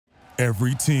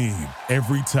Every team,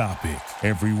 every topic,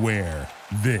 everywhere.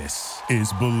 This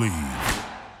is Believe.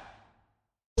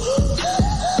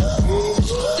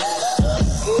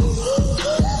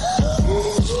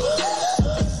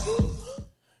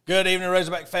 Good evening,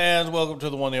 Razorback fans. Welcome to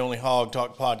the one and only Hawg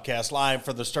Talk podcast, live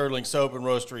from the Sterling Soap and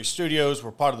Roastery Studios.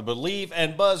 We're part of the Believe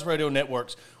and Buzz Radio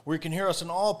networks, where you can hear us on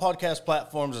all podcast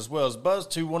platforms, as well as Buzz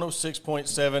 2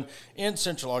 106.7 in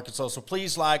Central Arkansas. So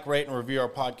please like, rate, and review our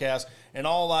podcast. And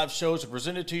all live shows are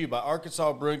presented to you by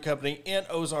Arkansas Brewing Company in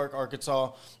Ozark,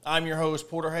 Arkansas. I'm your host,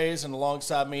 Porter Hayes, and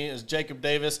alongside me is Jacob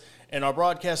Davis. And our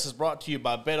broadcast is brought to you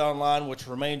by BetOnline, which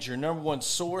remains your number one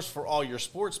source for all your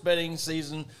sports betting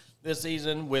this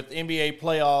season. With NBA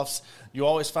playoffs, you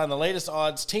always find the latest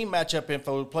odds, team matchup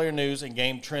info, player news, and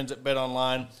game trends at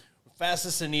BetOnline.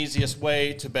 Fastest and easiest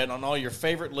way to bet on all your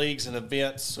favorite leagues and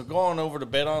events. So go on over to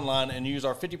BetOnline and use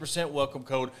our 50% welcome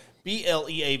code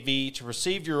BLEAV to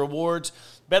receive your rewards.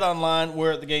 BetOnline,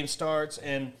 where the game starts,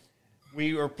 and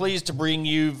we are pleased to bring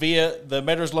you via the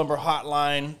Metters Lumber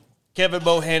Hotline, Kevin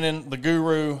Bohannon, the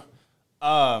guru.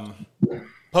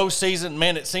 Postseason,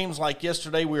 man, it seems like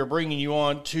yesterday we were bringing you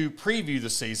on to preview the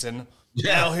season.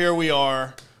 Yeah. Now here we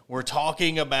are. We're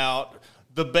talking about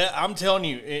the bet. I'm telling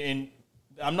you, and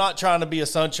I'm not trying to be a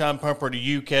sunshine pumper to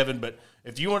you, Kevin, but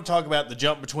if you want to talk about the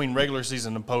jump between regular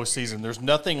season and postseason, there's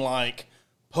nothing like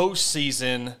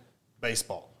postseason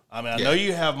baseball. I mean, I know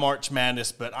you have March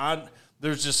Madness, but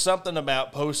there's just something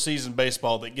about postseason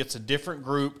baseball that gets a different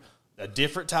group, a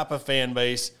different type of fan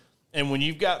base, and when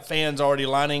you've got fans already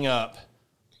lining up,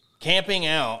 camping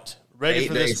out, ready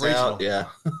for this regional.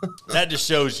 That just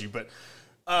shows you. But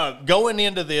going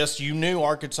into this, you knew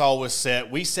Arkansas was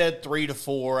set. We said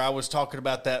 3-4. I was talking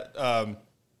about that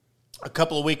a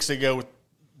couple of weeks ago.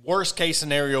 Worst case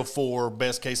scenario 4,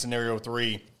 best case scenario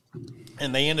 3,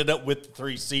 and they ended up with the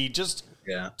 3 seed. Just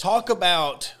talk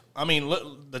about, I mean,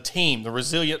 the team, the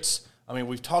resilience. I mean,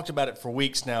 we've talked about it for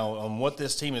weeks now on what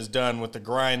this team has done with the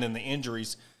grind and the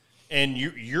injuries. And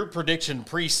your prediction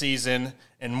preseason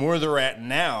and where they're at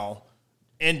now,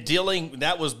 and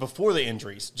that was before the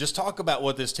injuries. Just talk about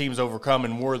what this team's overcome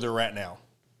and where they're at now.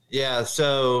 Yeah,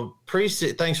 so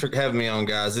thanks for having me on,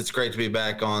 guys. It's great to be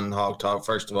back on Hawg Talk,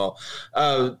 first of all.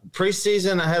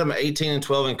 Preseason, I had them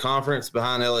 18-12 in conference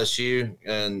behind LSU,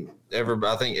 and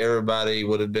I think everybody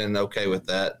would have been okay with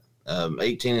that.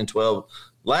 18-12.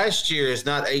 Last year is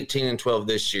not 18-12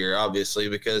 this year, obviously,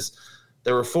 because –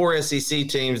 there were 4 SEC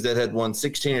teams that had won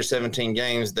 16 or 17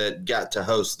 games that got to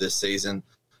host this season,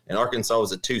 and Arkansas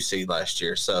was a 2 seed last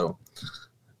year. So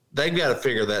they've got to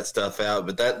figure that stuff out,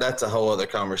 but that's a whole other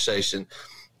conversation.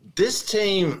 This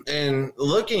team, and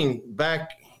looking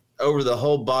back over the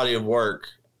whole body of work,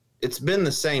 it's been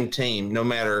the same team no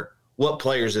matter what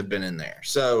players have been in there.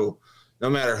 So no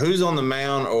matter who's on the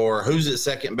mound or who's at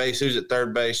second base, who's at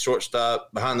third base,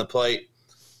 shortstop, behind the plate,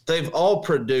 they've all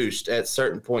produced at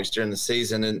certain points during the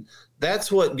season, and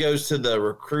that's what goes to the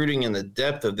recruiting and the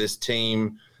depth of this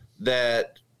team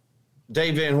that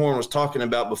Dave Van Horn was talking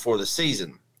about before the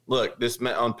season. Look,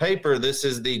 on paper, this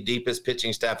is the deepest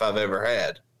pitching staff I've ever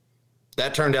had.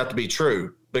 That turned out to be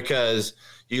true because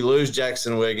you lose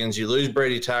Jackson Wiggins, you lose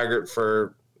Brady Tygart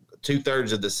for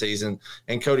 2/3 of the season,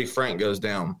 and Cody Frank goes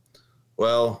down.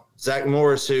 Well, Zach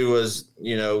Morris, who was,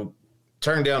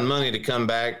 turned down money to come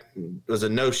back, was a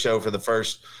no-show for the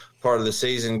first part of the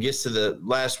season, gets to the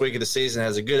last week of the season,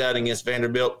 has a good outing against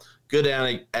Vanderbilt, good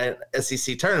outing at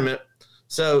SEC tournament.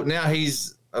 So now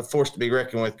he's a force to be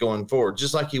reckoned with going forward,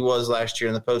 just like he was last year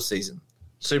in the postseason,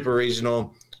 super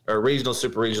regional,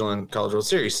 super regional, and College World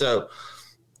Series. So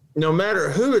no matter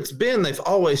who it's been, they've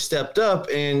always stepped up.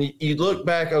 And you look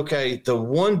back, okay, the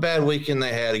one bad weekend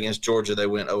they had against Georgia, they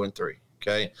went 0-3.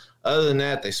 Okay. Other than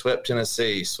that, they swept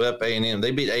Tennessee, swept A&M.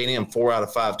 They beat A&M 4 out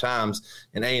of 5 times,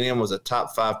 and A&M was a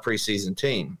top 5 preseason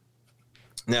team.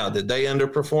 Now, did they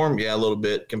underperform? Yeah, a little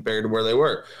bit compared to where they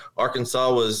were.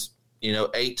 Arkansas was,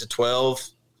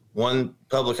 8-12. One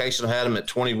publication had them at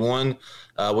 21.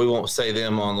 We won't say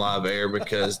them on live air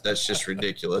because that's just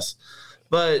ridiculous.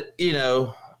 But,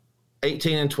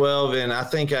 18-12, and I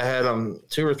think I had them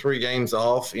 2 or 3 games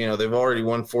off. They've already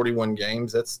won 41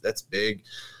 games. That's big.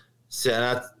 So, and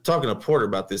I was talking to Porter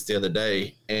about this the other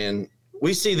day, and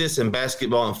we see this in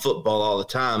basketball and football all the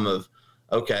time of,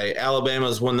 okay,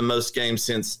 Alabama's won the most games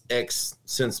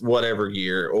since whatever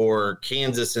year, or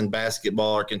Kansas in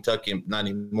basketball, or Kentucky, not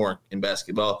anymore in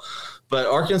basketball. But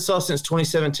Arkansas since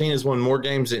 2017 has won more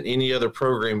games than any other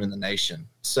program in the nation.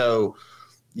 So,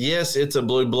 yes, it's a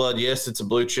blue blood. Yes, it's a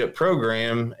blue chip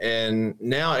program. And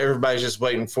now everybody's just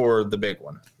waiting for the big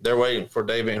one. They're waiting for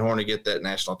Dave Van Horn to get that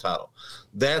national title.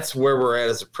 That's where we're at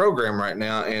as a program right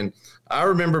now. And I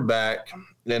remember back,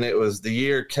 and it was the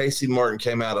year Casey Martin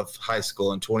came out of high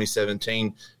school in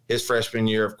 2017. His freshman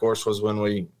year, of course, was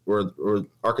when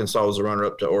Arkansas was a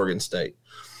runner-up to Oregon State.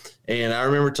 And I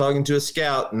remember talking to a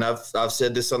scout, and I've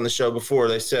said this on the show before.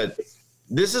 They said,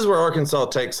 this is where Arkansas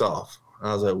takes off.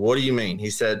 I was like, what do you mean? He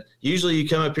said, usually you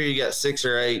come up here, you got 6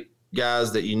 or 8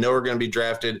 guys that you know are going to be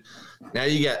drafted. Now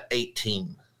you got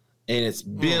 18. And it's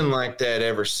been like that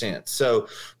ever since. So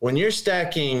when you're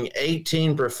stacking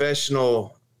 18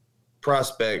 professional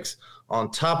prospects on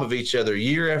top of each other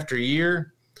year after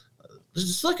year,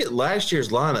 just look at last year's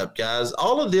lineup, guys.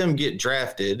 All of them get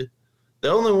drafted. The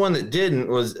only one that didn't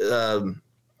was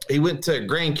he went to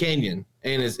Grand Canyon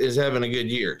and is having a good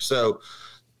year. So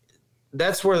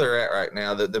that's where they're at right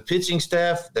now. The pitching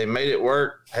staff, they made it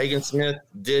work. Hagen Smith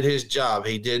did his job.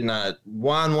 He did not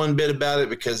whine one bit about it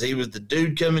because he was the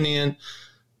dude coming in,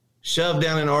 shoved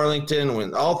down in Arlington,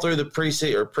 went all through the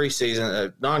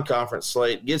preseason, non-conference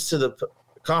slate, gets to the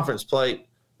conference plate,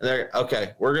 and they're,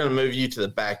 okay, we're going to move you to the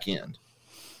back end.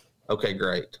 Okay,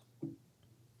 great.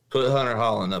 Put Hunter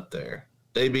Holland up there.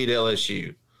 They beat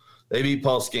LSU. They beat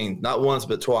Paul Skeens, not once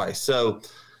but twice. So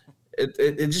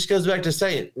it just goes back to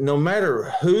saying, no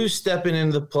matter who's stepping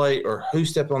into the plate or who's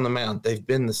stepping on the mound, they've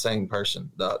been the same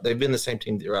person. They've been the same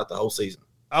team throughout the whole season.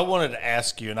 I wanted to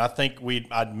ask you, and I think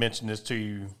I'd mentioned this to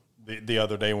you the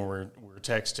other day when we were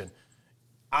texting.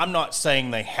 I'm not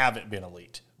saying they haven't been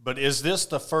elite, but is this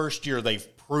the first year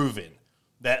they've proven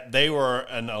that they were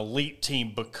an elite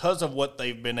team because of what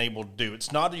they've been able to do?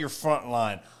 It's not your front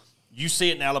line. You see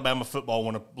it in Alabama football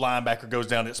when a linebacker goes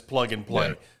down, it's plug and play.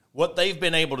 Yeah. What they've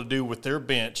been able to do with their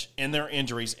bench and their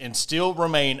injuries and still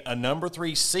remain a number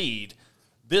 3 seed,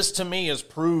 this to me is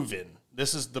proven.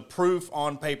 This is the proof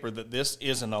on paper that this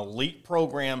is an elite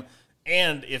program.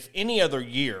 And if any other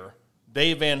year,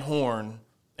 Dave Van Horn,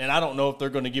 and I don't know if they're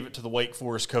going to give it to the Wake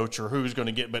Forest coach or who's going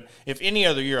to get, but if any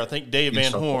other year, I think Dave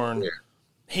Van Horn,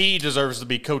 he deserves to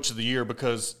be coach of the year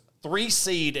because 3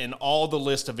 seed and all the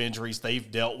list of injuries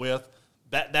they've dealt with,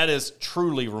 that is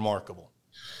truly remarkable.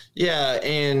 Yeah,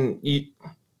 and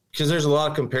because there's a lot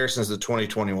of comparisons to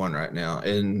 2021 right now,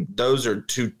 and those are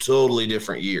 2 totally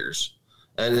different years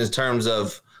and in terms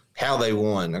of how they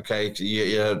won, okay?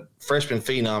 You had freshman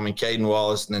phenom in Caden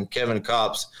Wallace, and then Kevin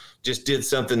Kopps just did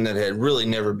something that had really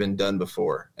never been done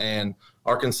before, and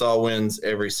Arkansas wins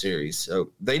every series.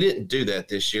 So they didn't do that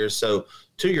this year. So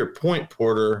to your point,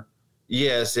 Porter,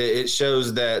 yes, it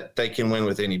shows that they can win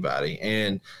with anybody,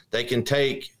 and they can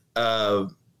take a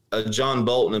John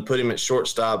Bolton and put him at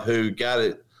shortstop who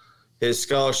got his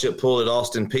scholarship pulled at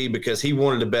Austin Peay because he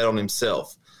wanted to bet on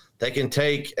himself. They can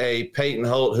take a Peyton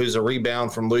Holt who's a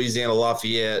rebound from Louisiana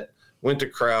Lafayette, went to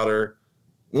Crowder,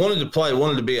 wanted to play,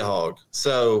 wanted to be a Hog.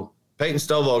 So Peyton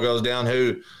Stovall goes down,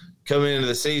 who coming into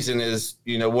the season is,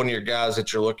 one of your guys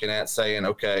that you're looking at saying,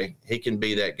 okay, he can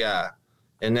be that guy.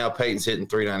 And now Peyton's hitting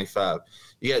 .395.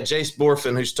 You got Jace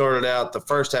Borfin, who started out the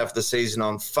first half of the season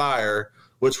on fire,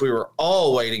 which we were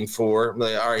all waiting for.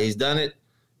 Like, all right, he's done it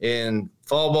in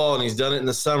fall ball and he's done it in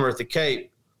the summer at the Cape.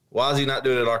 Why is he not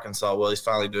doing it at Arkansas? Well, he's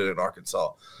finally doing it at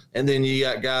Arkansas. And then you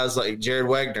got guys like Jared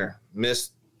Wagner,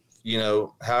 missed,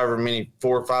 however many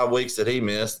 4 or 5 weeks that he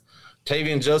missed.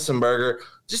 Tavian Josenberger.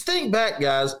 Just think back,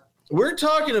 guys. We're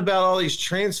talking about all these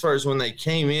transfers when they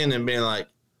came in and being like,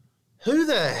 who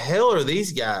the hell are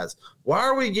these guys? Why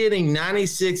are we getting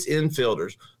 96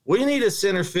 infielders? We need a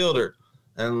center fielder.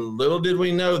 And little did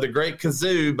we know the great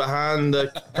kazoo behind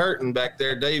the curtain back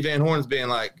there, Dave Van Horn's being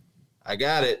like, I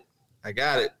got it.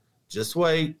 Just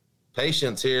wait.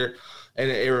 Patience here.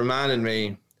 And it reminded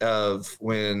me of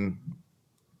when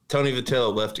Tony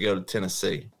Vitello left to go to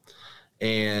Tennessee.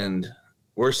 And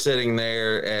we're sitting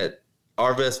there at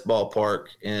Arvest Ballpark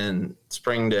in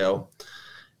Springdale.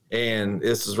 And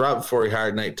this was right before he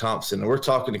hired Nate Thompson. And we're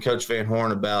talking to Coach Van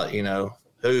Horn about, who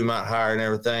he might hire and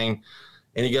everything.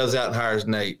 And he goes out and hires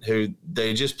Nate, who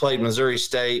they just played Missouri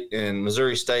State, and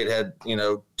Missouri State had,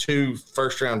 2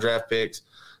 first-round draft picks.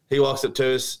 He walks up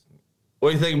to us,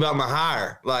 what do you think about my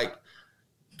hire? Like,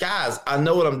 guys, I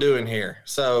know what I'm doing here.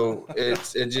 So it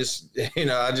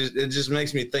just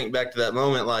makes me think back to that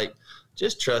moment, like,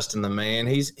 just trusting the man.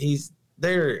 He's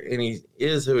there, and he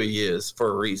is who he is for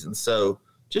a reason. So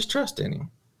just trust in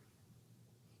him.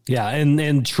 Yeah,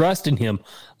 and trust in him.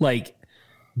 Like,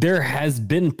 there has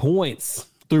been points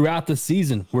throughout the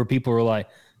season where people were like,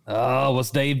 oh,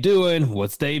 what's Dave doing?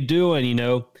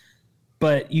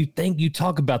 But you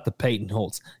talk about the Peyton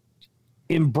Holtz.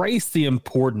 Embrace the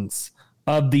importance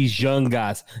of these young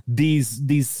guys,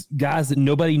 these guys that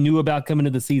nobody knew about coming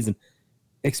into the season.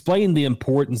 explain the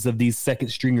importance of these second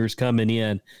stringers coming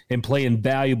in and playing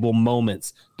valuable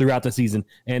moments throughout the season.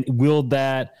 And will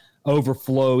that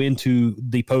overflow into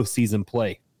the postseason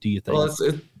play, do you think? Well,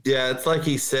 it's like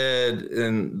he said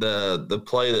in the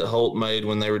play that Holt made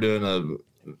when they were doing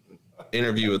a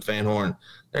interview with Van Horn.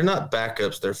 They're not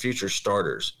backups, they're future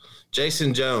starters.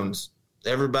 Jason Jones,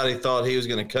 everybody thought he was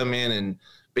going to come in and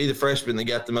be the freshman that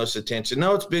got the most attention.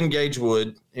 No, it's been Gage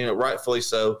Wood, rightfully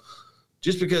so.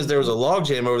 Just because there was a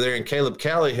logjam over there and Caleb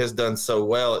Calley has done so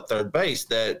well at third base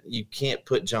that you can't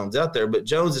put Jones out there. But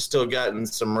Jones has still gotten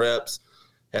some reps,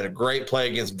 had a great play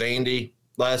against Vandy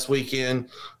last weekend.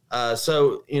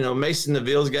 So Mason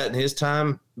Neville's gotten his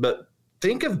time, but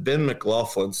think of Ben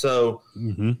McLaughlin. So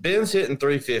Ben's hitting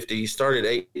 350. He started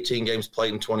 18 games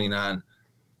played in 29.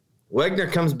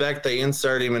 Wegner comes back, they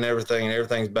insert him and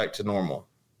everything's back to normal.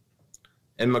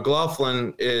 And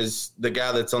McLaughlin is the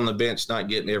guy that's on the bench not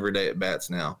getting every day at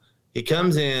bats now. He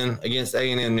comes in against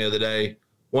A&M the other day,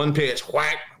 one pitch,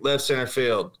 whack, left center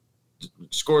field,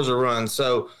 scores a run.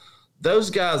 So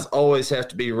those guys always have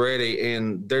to be ready,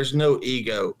 and there's no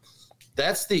ego.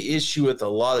 That's the issue with a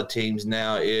lot of teams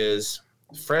now is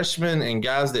freshmen and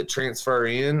guys that transfer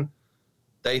in,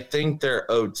 they think they're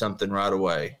owed something right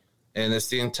away. And it's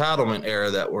the entitlement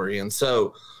era that we're in.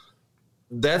 So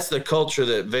that's the culture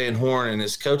that Van Horn and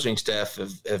his coaching staff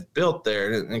have built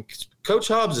there. And Coach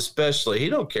Hobbs especially, he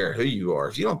don't care who you are.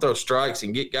 If you don't throw strikes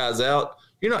and get guys out,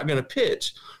 you're not going to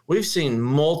pitch. We've seen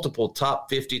multiple top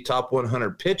 50, top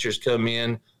 100 pitchers come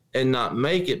in and not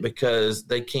make it because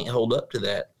they can't hold up to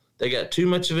that. They got too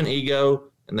much of an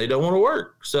ego and they don't want to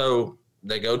work. So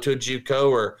they go to a JUCO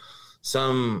or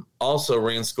some also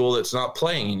ran school that's not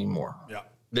playing anymore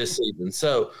this season.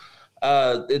 So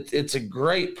it's a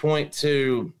great point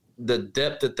to the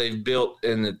depth that they've built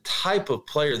and the type of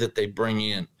player that they bring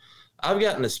in. I've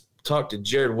gotten to talk to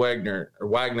Jared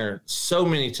Wagner so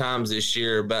many times this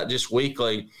year about just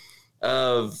weekly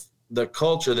of the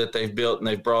culture that they've built and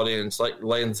they've brought in. It's like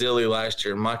Lanzilli last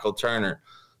year, Michael Turner.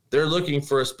 They're looking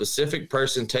for a specific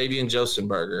person, Tavian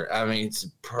Josenberger. I mean, it's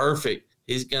perfect.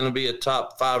 He's going to be a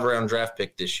top 5-round draft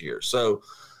pick this year. So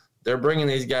they're bringing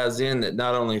these guys in that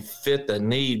not only fit the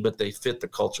need, but they fit the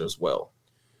culture as well.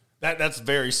 That's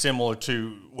very similar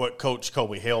to what Coach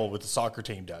Colby Hill with the soccer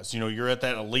team does. You're at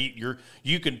that elite.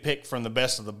 You can pick from the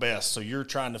best of the best, so you're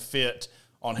trying to fit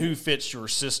on who fits your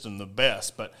system the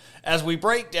best. But as we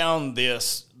break down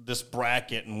this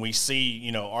bracket and we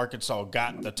see, Arkansas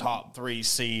got the top 3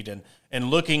 seed and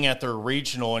looking at their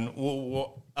regional, and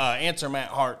we'll answer Matt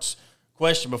Hart's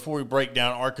question before we break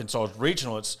down Arkansas's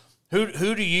regional. It's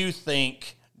who do you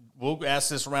think? We'll ask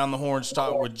this around the horn,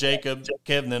 start with Jacob,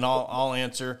 Kevin, then I'll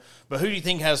answer. But who do you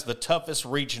think has the toughest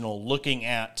regional looking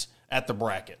at the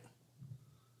bracket?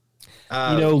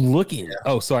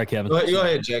 Oh, sorry, Kevin. Go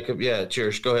ahead, Jacob. Yeah,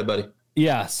 cheers. Go ahead, buddy.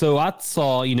 Yeah, so I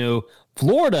saw,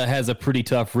 Florida has a pretty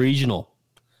tough regional.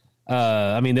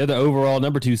 They're the overall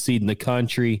number 2 seed in the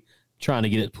country. Trying to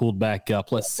get it pulled back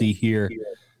up. Let's see here.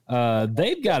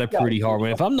 They've got a pretty hard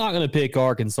one. If I'm not going to pick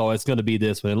Arkansas, it's going to be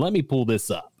this one. And let me pull this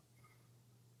up.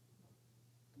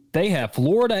 They have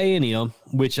Florida A&M,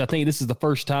 which I think this is the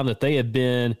first time that they have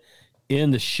been in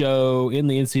the show, in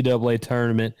the NCAA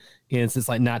tournament, and since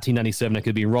like 1997. I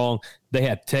could be wrong. They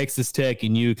have Texas Tech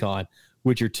and UConn,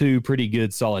 which are 2 pretty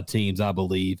good, solid teams, I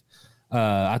believe.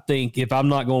 I think if I'm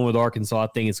not going with Arkansas, I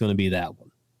think it's going to be that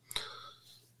one.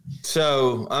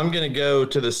 So I'm going to go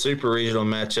to the super regional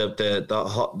matchup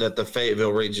that the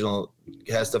Fayetteville Regional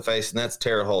has to face, and that's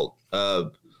Terre Haute.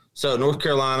 So North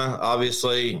Carolina,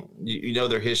 obviously, you know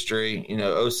their history.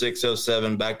 06,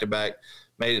 07, back-to-back,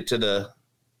 made it to the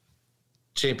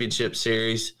championship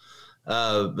series.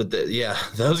 But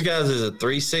those guys is a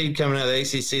 3 seed coming out of the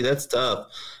ACC. That's tough.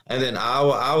 And then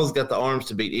Iowa's got the arms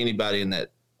to beat anybody in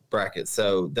that bracket.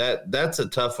 So that's a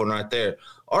tough one right there.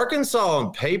 Arkansas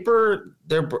on paper,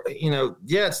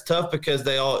 it's tough because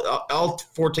they all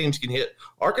 4 teams can hit.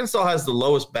 Arkansas has the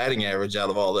lowest batting average out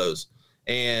of all those.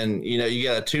 And, you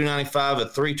got a 295, a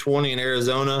 320 in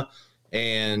Arizona,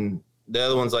 and the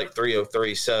other one's like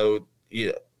 303. So,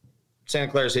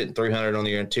 Santa Clara's hitting 300 on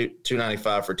the year and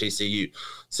 295 for TCU.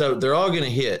 So they're all going to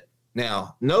hit.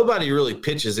 Now, nobody really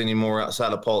pitches anymore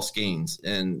outside of Paul Skeens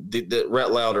and the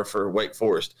Rhett Lauder for Wake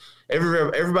Forest.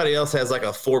 Everybody else has like a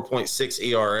 4.6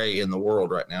 ERA in the world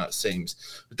right now, it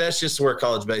seems. But that's just where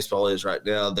college baseball is right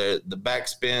now. The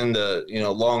backspin, the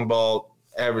long ball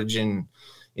averaging,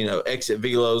 exit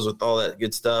velos with all that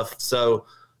good stuff. So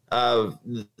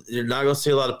you're not going to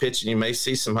see a lot of pitching. You may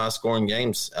see some high-scoring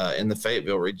games in the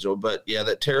Fayetteville Regional. But, yeah,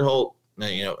 that Terre Haute,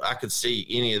 I could see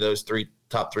any of those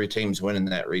top three teams winning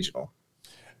that regional.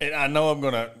 And I know I'm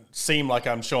going to seem like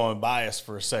I'm showing bias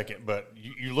for a second, but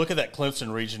you look at that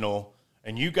Clemson regional,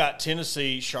 and you got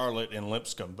Tennessee, Charlotte, and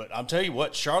Lipscomb. But I'll tell you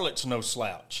what, Charlotte's no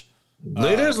slouch.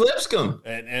 There's Lipscomb.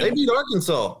 And they beat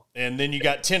Arkansas. And then you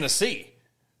got Tennessee.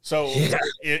 So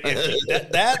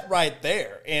if that right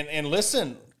there. And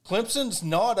listen, Clemson's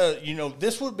not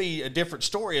this would be a different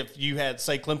story if you had,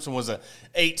 say, Clemson was a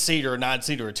 8 seed or a 9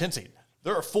 seed or a 10 seed.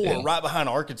 There are 4 right behind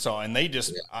Arkansas, and they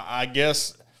just, I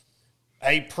guess,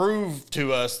 hey, prove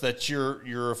to us that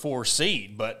you're a 4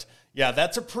 seed. But, yeah,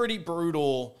 that's a pretty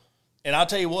brutal – and I'll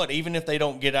tell you what, even if they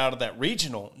don't get out of that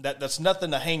regional, that's nothing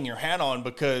to hang your hat on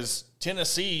because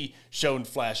Tennessee showed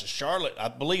flashes. Charlotte, I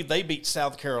believe they beat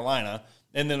South Carolina.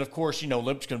 And then, of course,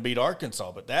 Lipscomb beat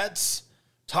Arkansas. But that's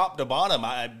top to bottom.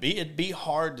 It'd be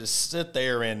hard to sit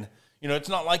there and, it's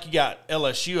not like you got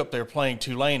LSU up there playing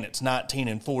Tulane. It's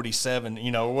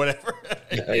 19-47, or whatever.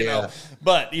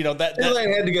 But, that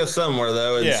Tulane had to go somewhere,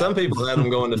 though. And some people had them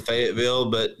going to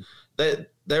Fayetteville, but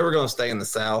they were going to stay in the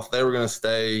South. They were going to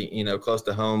stay, close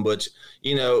to home. Which,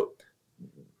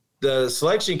 the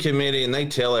selection committee, and they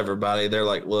tell everybody, they're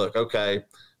like, look, okay,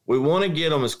 we want to get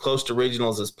them as close to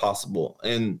regionals as possible.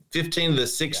 And 15 of the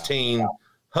 16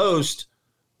 hosts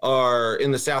are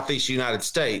in the Southeast United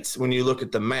States when you look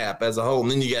at the map as a whole. And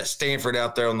then you got Stanford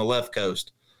out there on the left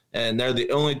coast. And they're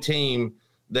the only team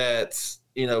that's,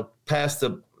 past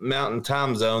the mountain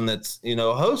time zone that's, a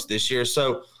host this year.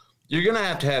 So you're going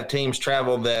to have teams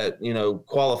travel that,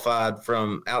 qualified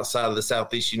from outside of the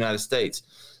Southeast United States.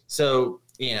 So,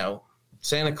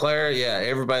 Santa Clara,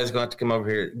 everybody's going to have to come over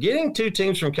here. Getting 2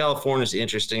 teams from California is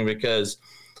interesting because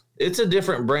it's a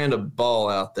different brand of ball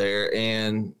out there.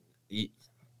 And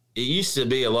it used to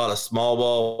be a lot of small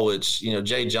ball, which,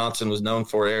 Jay Johnson was known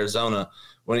for Arizona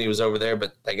when he was over there,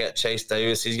 but they got Chase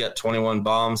Davis. He's got 21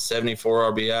 bombs,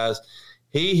 74 RBIs.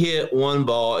 He hit one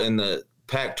ball in the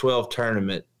Pac-12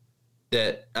 tournament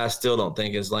that I still don't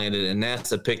think has landed, and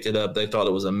NASA picked it up. They thought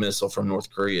it was a missile from North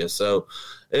Korea. So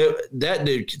that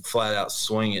dude could flat out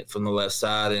swing it from the left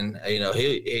side, and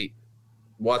he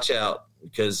watch out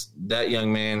because that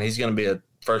young man, he's going to be a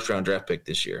first-round draft pick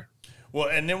this year. Well,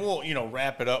 and then we'll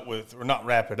wrap it up with, or not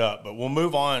wrap it up, but we'll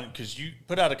move on because you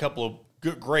put out a couple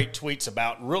of great tweets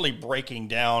about really breaking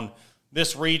down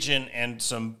this region and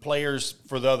some players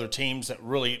for the other teams that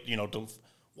really to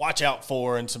watch out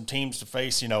for and some teams to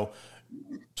face.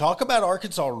 Talk about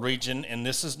Arkansas region, and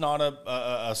this is not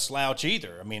a slouch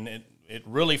either. I mean, it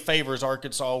really favors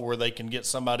Arkansas where they can get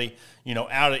somebody,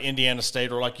 out of Indiana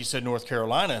State or, like you said, North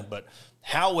Carolina. But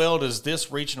how well does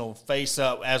this regional face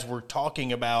up as we're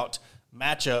talking about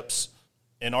matchups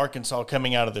in Arkansas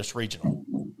coming out of this regional?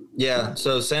 Yeah,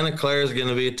 so Santa Clara is going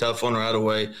to be a tough one right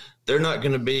away. They're not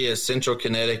going to be a Central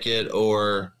Connecticut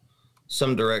or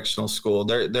some directional school.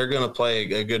 They're going to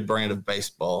play a good brand of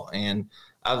baseball, and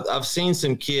I've seen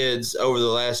some kids over the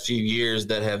last few years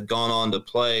that have gone on to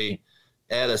play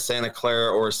at a Santa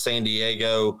Clara or San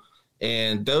Diego,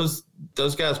 and those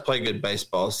guys play good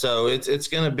baseball. So it's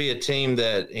going to be a team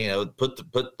that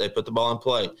they put the ball in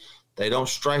play. They don't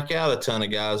strike out a ton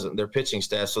of guys in their pitching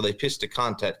staff, so they pitch to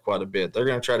contact quite a bit. They're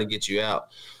going to try to get you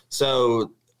out.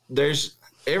 So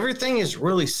everything is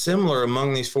really similar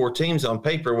among these 4 teams on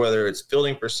paper, whether it's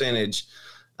fielding percentage.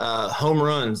 Home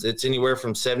runs, it's anywhere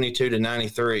from 72 to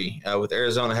 93, with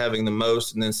Arizona having the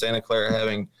most and then Santa Clara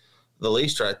having the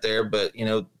least right there. But,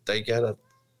 they got a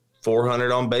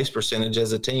 400 on base percentage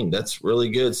as a team. That's really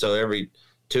good. So every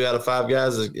 2 out of 5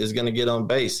 guys is going to get on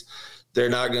base. They're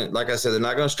not going to, like I said, they're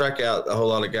not going to strike out a whole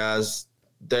lot of guys.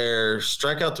 Their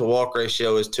strikeout to walk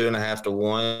ratio is 2.5 to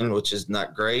 1, which is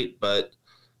not great. But,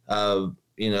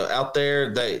 out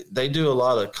there, they do a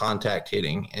lot of contact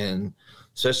hitting, and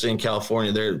especially in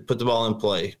California, they put the ball in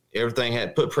play. Everything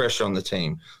had put pressure on the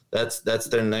team. That's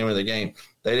their name of the game.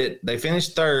 They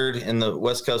finished 3rd in the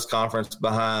West Coast Conference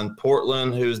behind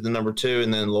Portland, who's the number 2,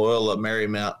 and then Loyola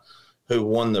Marymount, who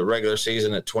won the regular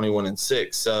season at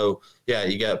 21-6. So yeah,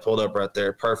 you got it pulled up right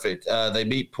there. Perfect. They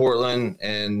beat Portland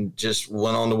and just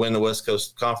went on to win the West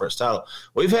Coast Conference title.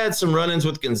 We've had some run-ins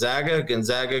with Gonzaga,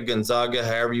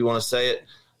 however you want to say it.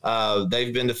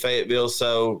 They've been to Fayetteville,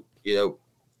 so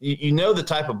you know the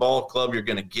type of ball club you're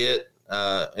going to get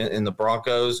in the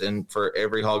Broncos, and for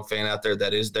every Hog fan out there,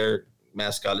 that is their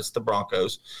mascot. It's the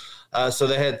Broncos. So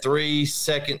they had 3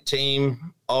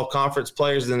 second-team all-conference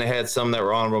players, and then they had some that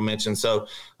were honorable mention. So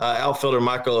outfielder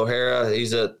Michael O'Hara,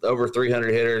 he's a over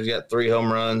 300 hitter. He's got 3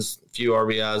 home runs, a few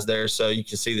RBIs there. So you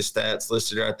can see the stats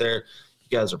listed right there.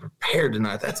 You guys are prepared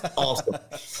tonight. That's awesome.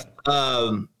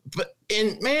 Man,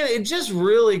 it just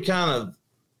really kind of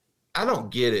 – I don't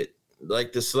get it.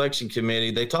 Like the selection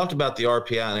committee, they talked about the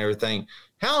RPI and everything.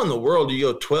 how in the world do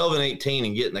you go 12-18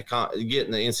 and get in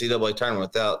the NCAA tournament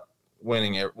without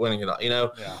winning it all?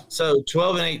 Yeah. So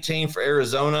 12-18 for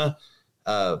Arizona.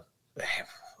 They're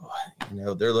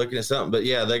looking at something, but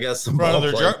yeah, they got some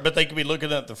but they could be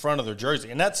looking at the front of their jersey,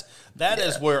 and that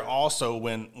is where also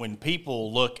when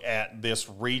people look at this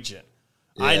region,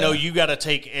 I know you got to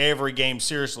take every game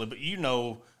seriously, but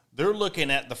they're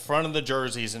looking at the front of the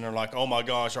jerseys and they're like, oh my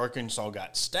gosh, Arkansas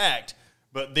got stacked.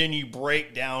 But then you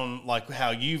break down like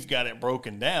how you've got it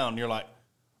broken down. You're like,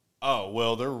 oh,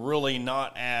 well, they're really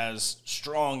not as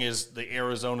strong as the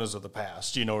Arizonas of the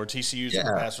past, or TCU's of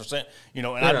the past, we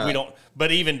don't.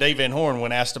 But even Dave Van Horn,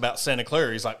 when asked about Santa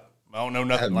Clara, he's like, I don't know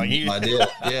nothing. I have no idea.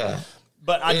 Yeah.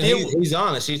 But he's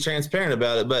honest. He's transparent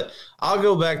about it. But I'll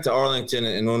go back to Arlington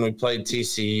and when we played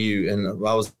TCU, and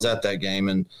I was at that game,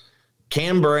 and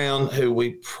Cam Brown, who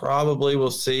we probably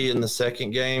will see in the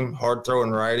second game, hard throwing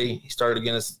righty. He started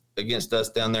against us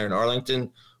down there in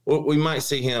Arlington. We might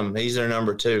see him. He's their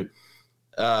number 2.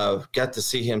 Got to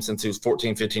see him since he was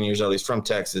 14, 15 years old. He's from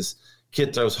Texas.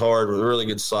 Kid throws hard with a really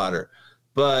good slider.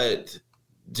 But,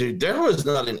 dude, there was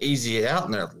not an easy out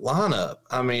in their lineup.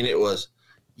 I mean, it was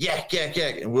yak, yak,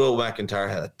 yak. And Will McIntyre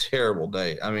had a terrible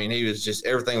day. I mean, he was just –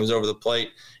 everything was over the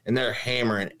plate, and they're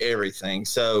hammering everything.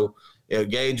 So –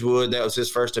 Gage Wood, that was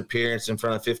his first appearance in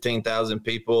front of 15,000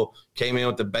 people, came in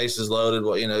with the bases loaded.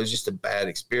 Well, it was just a bad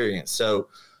experience. So,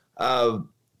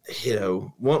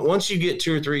 once you get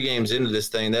 2 or 3 games into this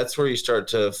thing, that's where you start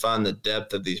to find the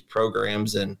depth of these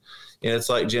programs. And, it's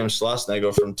like Jim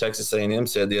Schlossnagle from Texas A&M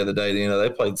said the other day, they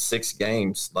played 6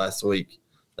 games last week.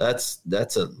 That's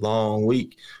a long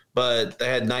week. But they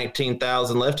had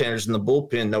 19,000 left-handers in the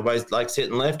bullpen. Nobody likes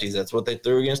hitting lefties. That's what they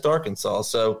threw against Arkansas.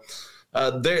 So,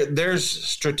 there's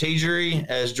strategery,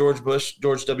 as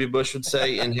George W. Bush would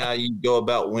say, in how you go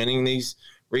about winning these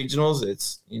regionals.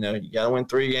 It's, you got to win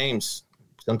 3 games,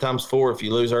 sometimes 4 if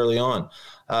you lose early on.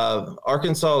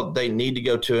 Arkansas, they need to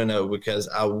go 2-0 because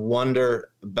I wonder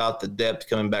about the depth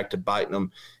coming back to biting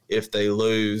them if they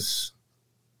lose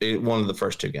one of the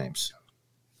first 2 games.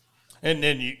 And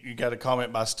then you got a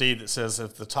comment by Steve that says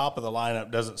if the top of the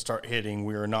lineup doesn't start hitting,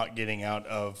 we are not getting out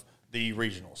of the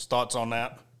regionals. Thoughts on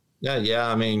that? Yeah.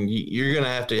 I mean, you're going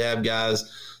to have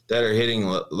guys that are hitting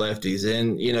lefties.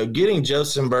 And, getting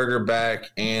Josenberger back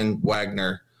and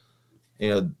Wagner,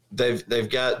 they've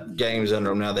got games under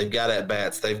them now. They've got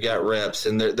at-bats. They've got reps,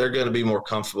 and they're going to be more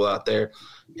comfortable out there.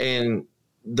 And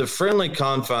the friendly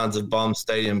confines of Baum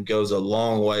Stadium goes a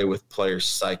long way with players'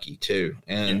 psyche too.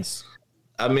 And yes.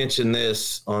 I mentioned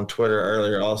this on Twitter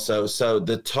earlier also. So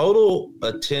the total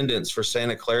attendance for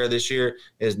Santa Clara this year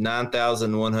is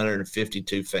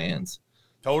 9,152 fans.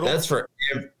 Total? That's for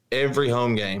every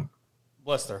home game.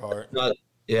 Bless their heart.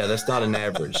 That's not an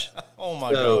average. Oh,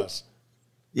 my gosh.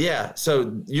 Yeah,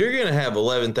 so you're going to have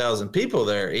 11,000 people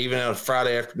there, even on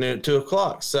Friday afternoon at 2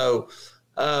 o'clock. So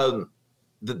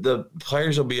the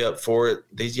players will be up for it.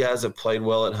 These guys have played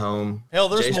well at home. Hell,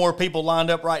 there's more people lined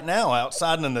up right now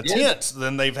outside in the tents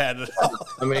than they've had.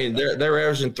 I mean, they're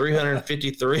averaging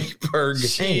 353 per game.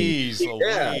 Jeez,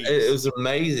 yeah, it was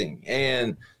amazing.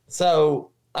 And so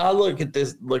I look at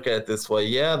it this way.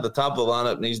 Yeah, the top of the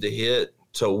lineup needs to hit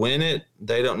to win it.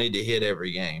 They don't need to hit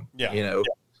every game. Yeah.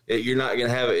 You're not going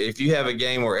to have it. If you have a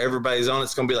game where everybody's on,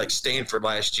 it's going to be like Stanford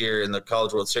last year in the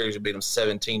College World Series. We beat them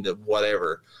 17 to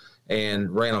whatever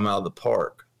and ran them out of the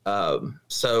park.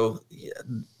 So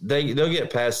they'll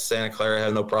get past Santa Clara. I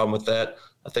have no problem with that.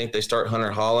 I think they start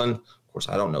Hunter Holland. Of course,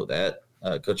 I don't know that.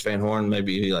 Coach Van Horn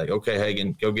maybe be like, okay,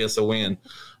 Hagan, go get us a win.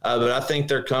 But I think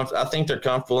they're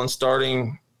comfortable in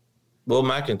starting Will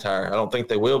McIntyre. I don't think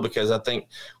they will because I think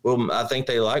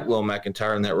they like Will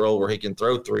McIntyre in that role where he can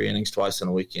throw 3 innings twice in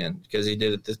a weekend because he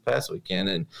did it this past weekend,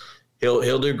 and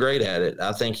he'll do great at it.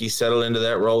 I think he's settled into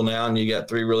that role now, and you got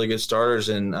 3 really good starters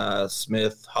in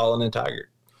Smith, Holland, and Tiger.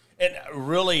 And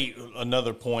really,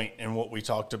 another point in what we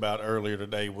talked about earlier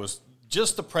today was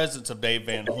just the presence of Dave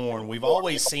Van Horn. We've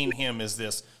always seen him as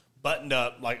this buttoned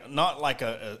up, not like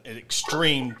an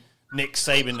extreme Nick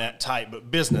Saban that type,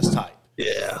 but business type.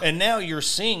 Yeah. And now you're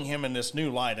seeing him in this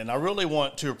new light. And I really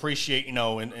want to appreciate,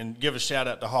 and give a shout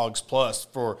out to Hogs Plus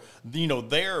for,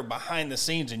 they're behind the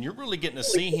scenes, and you're really getting to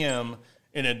see him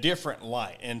in a different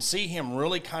light and see him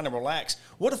really kind of relax.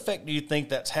 What effect do you think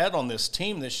that's had on this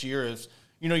team this year? Is,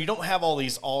 you don't have all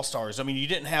these all-stars. I mean, you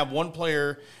didn't have one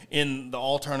player in the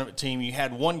all-tournament team. You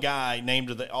had one guy named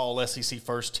to the all-SEC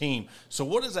first team. So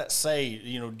what does that say?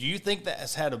 Do you think that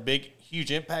has had a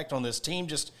huge impact on this team,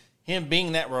 just him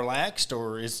being that relaxed,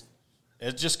 or is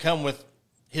it just come with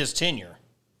his tenure?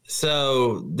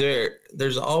 So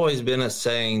there's always been a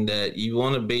saying that you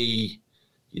want to be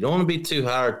You don't want to be too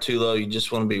high or too low. You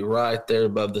just want to be right there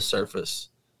above the surface.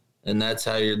 And that's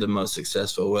how you're the most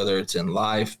successful, whether it's in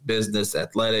life, business,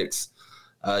 athletics.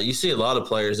 You see a lot of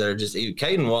players that are just –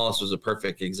 Caden Wallace was a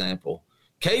perfect example.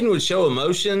 Caden would show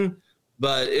emotion,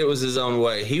 but it was his own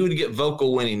way. He would get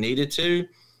vocal when he needed to,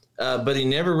 but he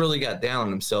never really got down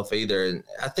on himself either. And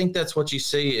I think that's what you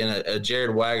see in a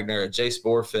Jared Wagner, a Jace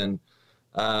Borfin.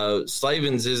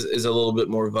 Slavens is a little bit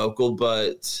more vocal,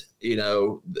 but –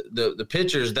 the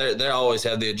pitchers, they always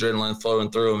have the adrenaline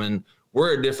flowing through them, and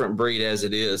we're a different breed as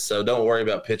it is, so don't worry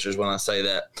about pitchers when I say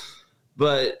that.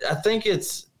 But I think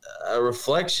it's a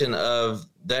reflection of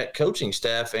that coaching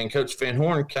staff, and Coach Van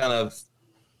Horn kind of,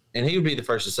 and he would be the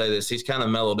first to say this, he's kind of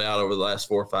mellowed out over the last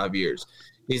 4 or 5 years.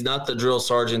 He's not the drill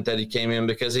sergeant that he came in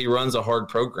because he runs a hard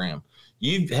program.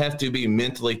 You have to be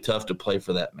mentally tough to play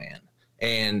for that man.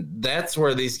 And that's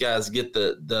where these guys get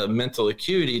the mental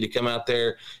acuity to come out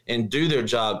there and do their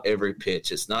job every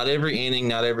pitch. It's not every inning,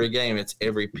 not every game. It's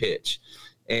every pitch.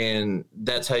 And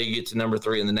that's how you get to number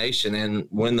 3 in the nation and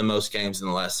win the most games in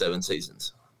the last 7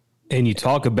 seasons. And you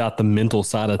talk about the mental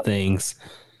side of things.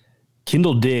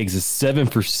 Kendall Diggs is 7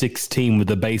 for 16 with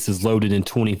the bases loaded and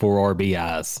 24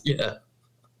 RBIs. Yeah.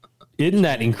 Isn't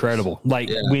that incredible?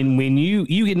 When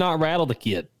you could not rattle the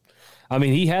kid. I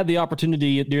mean, he had the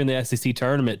opportunity during the SEC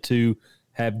tournament to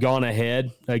have gone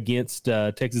ahead against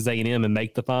Texas A&M and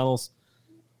make the finals.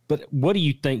 But what do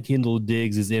you think Kendall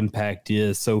Diggs' impact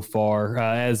is so far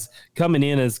as coming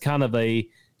in as kind of a,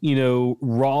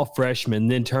 raw freshman,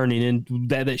 then turning in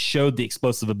that showed the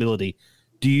explosive ability?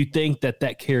 Do you think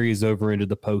that carries over into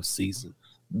the postseason?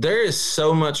 There is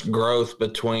so much growth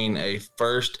between a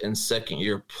first and second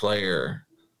year player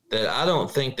that I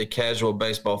don't think the casual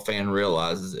baseball fan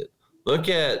realizes it. Look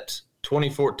at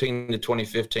 2014 to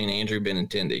 2015, Andrew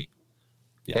Benintendi.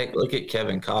 Yeah. Heck, look at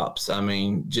Kevin Kopps. I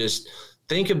mean, just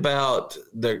think about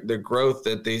the growth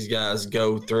that these guys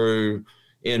go through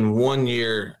in 1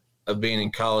 year of being in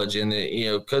college. And,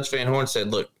 Coach Van Horn said,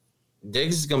 look,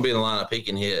 Diggs is going to be in the lineup. He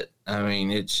can hit. I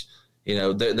mean, it's,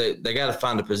 they got to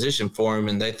find a position for him,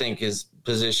 and they think his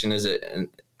position is an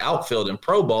outfield in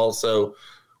pro ball. So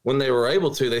when they were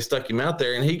able to, they stuck him out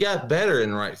there, and he got better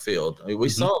in right field. I mean, we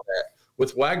saw that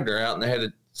with Wagner out, and they had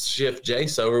to shift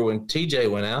Jace over when TJ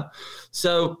went out.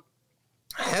 So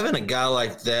having a guy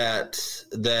like that,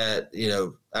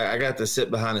 I got to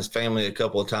sit behind his family a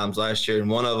couple of times last year, and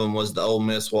one of them was the Ole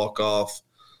Miss walk-off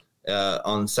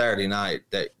on Saturday night.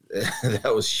 That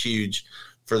was huge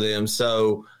for them.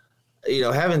 So,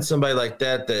 having somebody like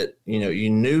that, you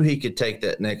knew he could take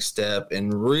that next step,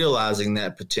 and realizing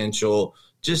that potential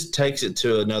just takes it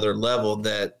to another level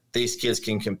that these kids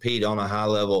can compete on a high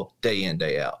level day in,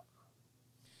 day out.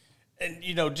 And,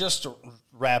 just to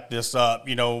wrap this up,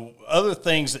 other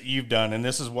things that you've done, and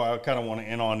this is why I kind of want to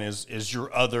end on is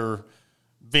your other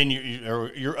venue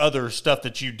or your other stuff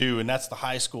that you do, and that's the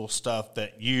high school stuff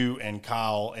that you and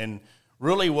Kyle and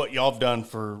really what y'all have done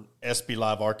for SB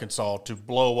Live Arkansas to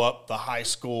blow up the high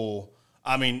school.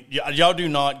 I mean, y'all do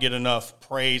not get enough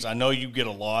praise. I know you get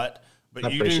a lot,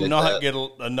 but you do not get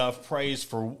enough praise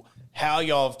for how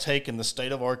y'all have taken the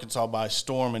state of Arkansas by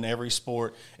storm in every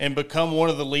sport and become one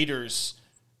of the leaders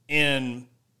in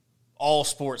all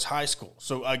sports high school.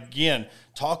 So, again,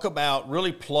 talk about,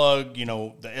 really plug, the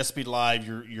SB Live,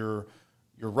 your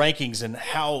rankings, and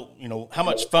how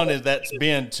much fun that's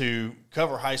been to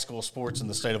cover high school sports in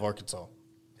the state of Arkansas.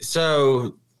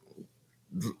 So,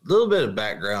 a little bit of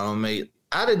background on me.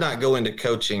 I did not go into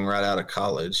coaching right out of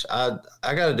college. I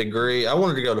got a degree. I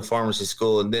wanted to go to pharmacy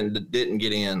school and didn't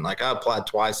get in. Like, I applied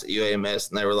twice at UAMS,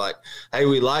 and they were like, "Hey,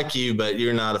 we like you, but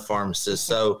you're not a pharmacist."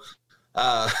 So,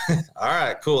 all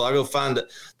right, cool. I'll go find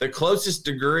the closest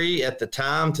degree at the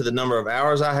time to the number of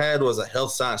hours I had was a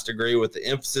health science degree with the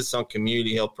emphasis on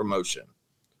community health promotion.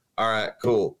 All right,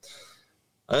 cool.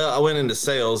 I went into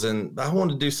sales, and I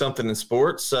wanted to do something in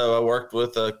sports, so I worked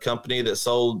with a company that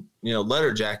sold,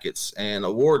 letter jackets and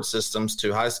award systems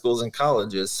to high schools and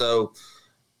colleges. So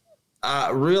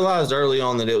I realized early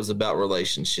on that it was about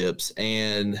relationships.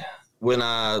 And when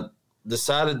I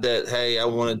decided that, hey, I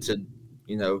wanted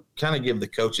to, kind of give the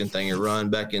coaching thing a run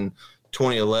back in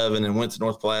 2011 and went to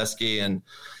North Pulaski, and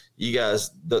you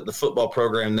guys, the football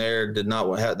program there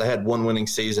they had one winning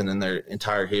season in their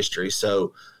entire history.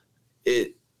 So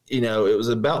it was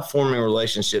about forming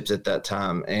relationships at that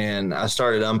time. And I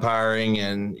started umpiring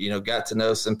and, got to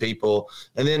know some people,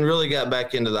 and then really got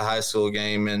back into the high school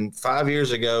game. And 5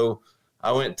 years ago,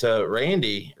 I went to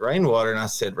Randy Rainwater, and I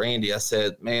said, Randy,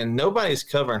 man, nobody's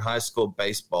covering high school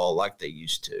baseball like they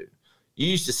used to. You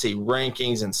used to see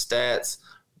rankings and stats.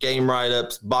 game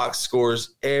write-ups, box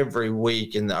scores every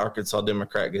week in the Arkansas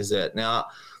Democrat-Gazette. Now,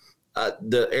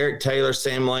 the Eric Taylor,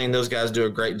 Sam Lane, those guys do a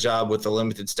great job with the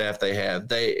limited staff they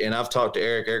have. And I've talked to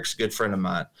Eric. Eric's a good friend of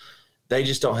mine. They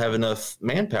just don't have enough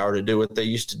manpower to do what they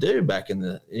used to do back in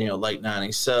the late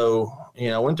 90s. So,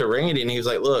 I went to Randy, and he was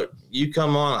like, look, you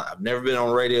come on. I've never been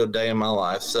on radio a day in my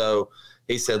life. So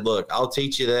he said, look, I'll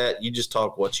teach you that. You just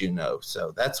talk what you know.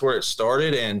 So that's where it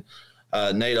started. And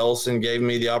Nate Olson gave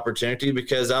me the opportunity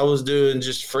because I was doing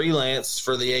just freelance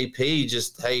for the AP.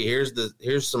 Just, hey,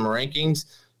 here's some rankings.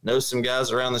 Know some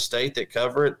guys around the state that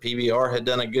cover it. PBR had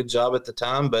done a good job at the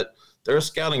time, but they're a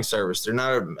scouting service. They're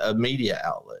not a media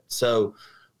outlet. So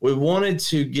we wanted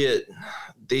to get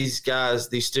these guys,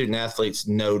 these student athletes,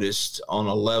 noticed on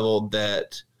a level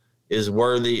that is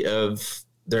worthy of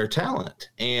their talent.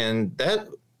 And that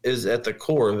is at the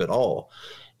core of it all.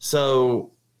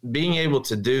 So being able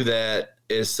to do that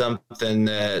is something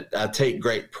that I take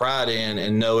great pride in,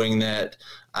 and knowing that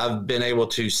I've been able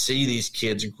to see these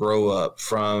kids grow up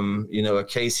from, a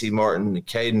Casey Martin,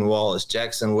 Caden Wallace,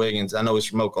 Jackson Wiggins. I know he's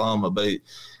from Oklahoma, but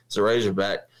he's a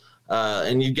Razorback.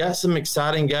 And you've got some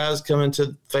exciting guys coming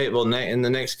to Fayetteville in the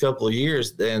next couple of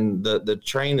years, and the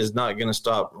train is not going to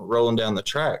stop rolling down the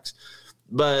tracks.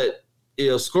 But,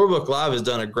 Scorebook Live has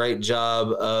done a great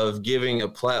job of giving a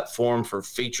platform for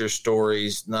feature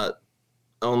stories, not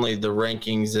only the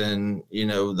rankings and,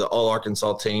 the All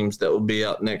Arkansas teams that will be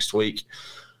out next week,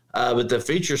 but the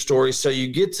feature stories. So you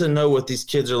get to know what these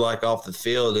kids are like off the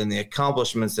field and the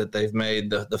accomplishments that they've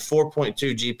made, the 4.2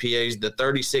 GPAs, the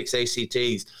 36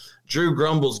 ACTs. Drew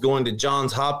Grumble's going to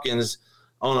Johns Hopkins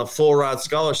on a full ride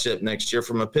scholarship next year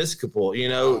from Episcopal,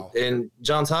 wow. And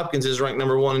Johns Hopkins is ranked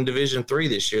number 1 in Division III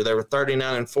this year. They were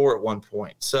 39-4 at one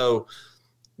point. So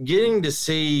getting to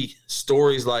see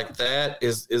stories like that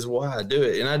is why I do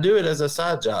it. And I do it as a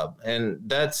side job. And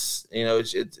that's,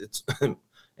 it's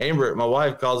Amber, my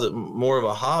wife, calls it more of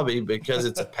a hobby because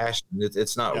it's a passion.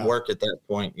 It's not work at that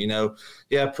point,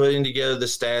 putting together the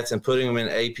stats and putting them in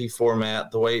AP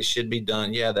format the way it should be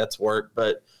done. Yeah, that's work.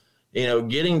 But,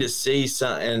 getting to see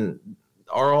some, and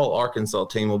our All Arkansas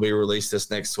team will be released this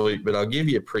next week, but I'll give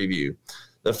you a preview.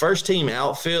 The first team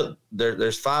outfield,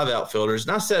 there's 5 outfielders,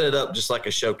 and I set it up just like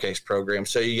a showcase program.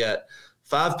 So you got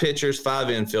 5 pitchers, 5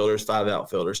 infielders, 5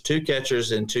 outfielders, 2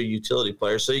 catchers, and 2 utility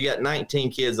players. So you got 19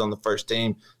 kids on the first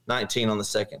team, 19 on the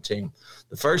second team.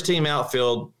 The first team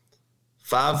outfield,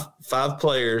 five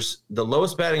players. The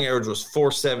lowest batting average was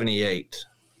 478,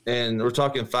 and we're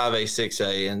talking 5A,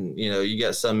 6A, and you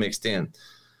got some mixed in.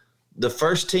 The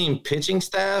first team pitching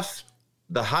staff,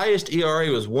 the highest ERA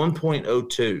was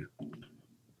 1.02.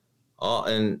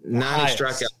 And 90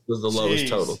 strikeouts was the lowest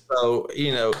total. So,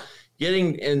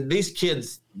 and these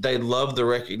kids, they love the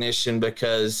recognition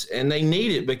and they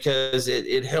need it because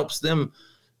it helps them.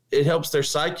 It helps their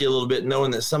psyche a little bit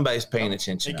knowing that somebody's paying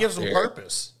attention. It gives them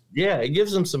purpose. Yeah, it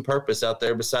gives them some purpose out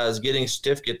there besides getting a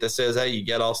certificate that says, hey, you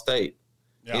got all state.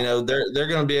 Yeah. They're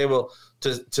going to be able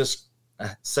to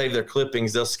save their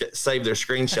clippings. They'll save their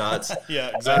screenshots.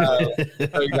 Yeah, exactly.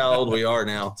 You know how old we are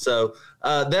now. So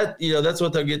that's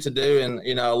what they'll get to do.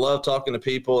 And, I love talking to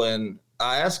people, and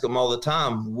I ask them all the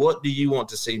time, what do you want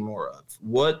to see more of?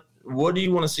 What do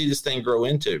you want to see this thing grow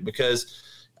into? Because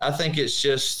I think it's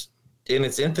just in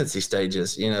its infancy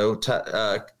stages.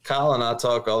 Kyle and I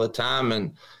talk all the time,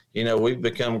 and, we've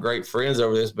become great friends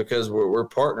over this because we're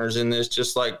partners in this,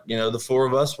 just like, the 4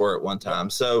 of us were at one time.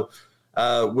 So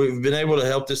we've been able to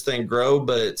help this thing grow,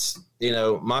 but it's,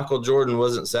 Michael Jordan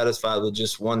wasn't satisfied with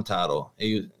just one title.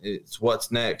 It's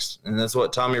what's next. And that's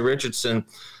what Tommy Richardson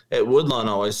at Woodlawn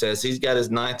always says. He's got his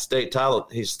 9th state title,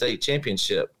 his state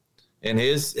championship. And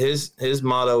his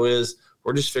motto is,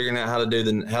 we're just figuring out how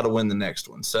to win the next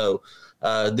one. So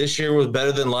this year was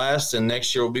better than last, and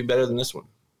next year will be better than this one.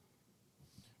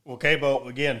 Well, K-Bo,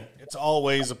 again, it's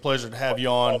always a pleasure to have you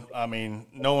on. I mean,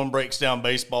 no one breaks down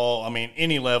baseball,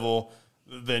 any level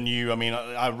than you.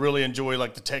 I really enjoy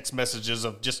like the text messages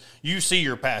of just you see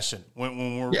your passion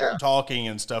when we're talking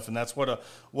and stuff, and that's what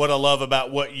I love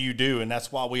about what you do, and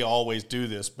that's why we always do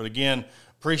this. But again,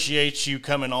 appreciate you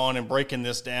coming on and breaking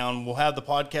this down. We'll have the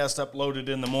podcast uploaded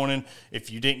in the morning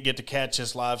if you didn't get to catch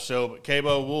this live show. But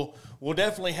K-Bo, we'll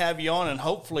definitely have you on, and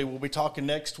hopefully we'll be talking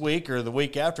next week or the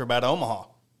week after about Omaha.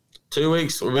 2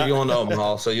 weeks, we'll be going to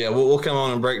Omaha. So, we'll come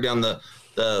on and break down the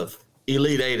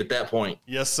Elite 8 at that point.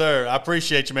 Yes, sir. I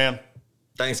appreciate you, man.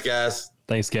 Thanks, guys.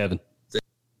 Thanks, Kevin.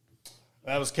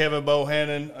 That was Kevin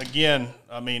Bohannon. Again,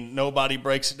 I mean, nobody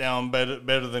breaks it down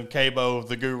better than K-Bo,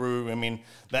 the guru. I mean,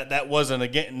 that wasn't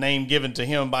a name given to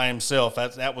him by himself.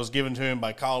 That was given to him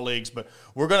by colleagues. But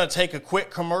we're going to take a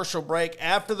quick commercial break.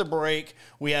 After the break,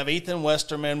 we have Ethan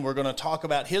Westerman. We're going to talk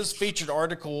about his featured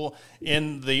article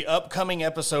in the upcoming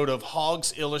episode of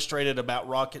Hawgs Illustrated about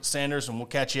Rocket Sanders, and we'll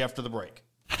catch you after the break.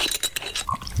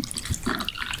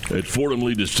 At Fordham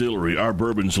Lee Distillery, our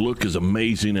bourbons look as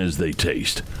amazing as they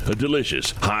taste. A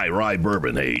delicious, high rye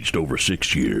bourbon aged over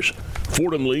 6 years.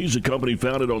 Fordham Lee is a company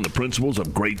founded on the principles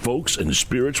of great folks and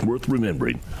spirits worth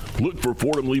remembering. Look for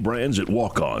Fordham Lee brands at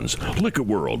Walk-Ons, Liquor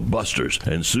World, Buster's,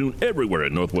 and soon everywhere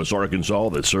in Northwest Arkansas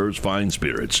that serves fine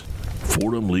spirits.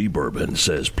 Fordham Lee Bourbon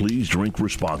says please drink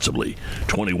responsibly.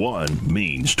 21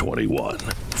 means 21.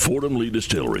 Fordham Lee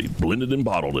Distillery, blended and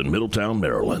bottled in Middletown,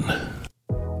 Maryland.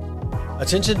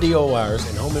 Attention DIYers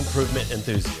and home improvement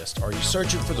enthusiasts. Are you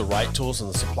searching for the right tools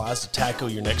and the supplies to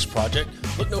tackle your next project?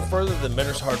 Look no further than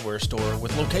Mentor's Hardware Store.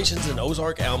 With locations in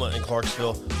Ozark, Alma, and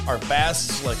Clarksville, our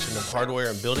vast selection of hardware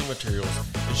and building materials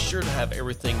is sure to have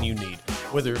everything you need,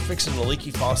 whether you're fixing a leaky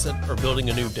faucet or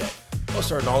building a new deck.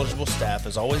 Plus, our knowledgeable staff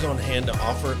is always on hand to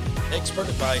offer expert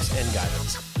advice and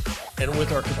guidance. And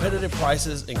with our competitive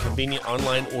prices and convenient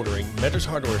online ordering, Mentor's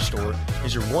Hardware Store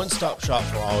is your one-stop shop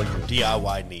for all your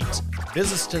DIY needs.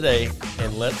 Visit us today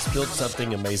and let's build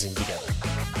something amazing together.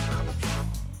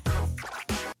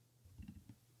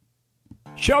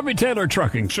 Shelby Taylor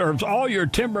Trucking serves all your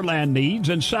timberland needs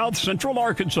in South Central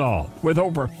Arkansas. With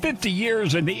over 50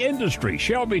 years in the industry,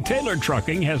 Shelby Taylor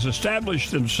Trucking has established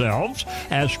themselves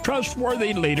as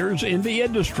trustworthy leaders in the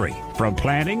industry. From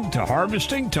planting to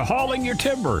harvesting to hauling your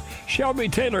timber, Shelby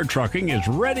Taylor Trucking is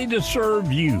ready to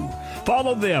serve you.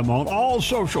 Follow them on all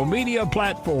social media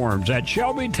platforms at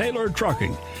Shelby Taylor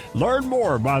Trucking. Learn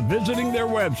more by visiting their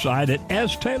website at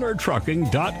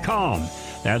staylortrucking.com.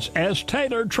 That's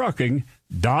staylortrucking.com.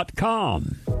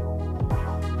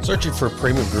 Searching for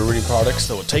premium brewery products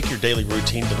that will take your daily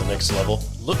routine to the next level?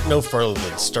 Look no further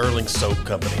than Sterling Soap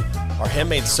Company. Our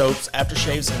handmade soaps,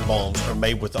 aftershaves, and balms are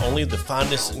made with only the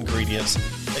finest ingredients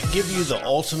that give you the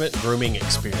ultimate grooming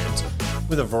experience.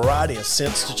 With a variety of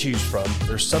scents to choose from,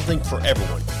 there's something for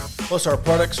everyone. Plus, our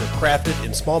products are crafted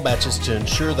in small batches to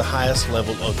ensure the highest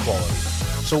level of quality.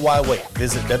 So why wait?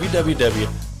 Visit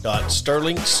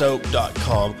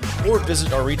www.sterlingsoap.com or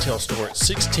visit our retail store at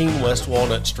 16 West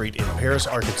Walnut Street in Paris,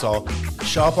 Arkansas.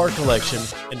 Shop our collection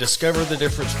and discover the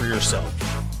difference for yourself.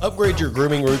 Upgrade your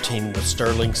grooming routine with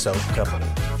Sterling Soap Company.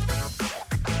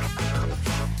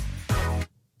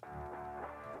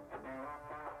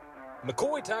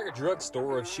 McCoy Tiger Drug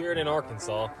Store of Sheridan,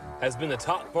 Arkansas has been the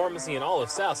top pharmacy in all of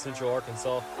South Central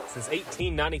Arkansas since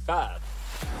 1895.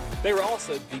 They were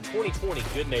also the 2020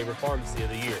 Good Neighbor Pharmacy of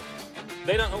the Year.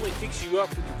 They not only fix you up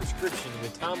with your prescription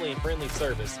with timely and friendly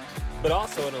service, but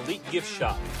also an elite gift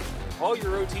shop. All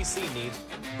your OTC needs,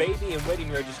 baby and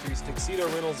wedding registries, tuxedo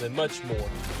rentals, and much more.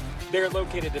 They're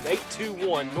located at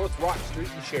 821 North Rock Street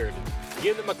in Sheridan.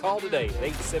 Give them a call today at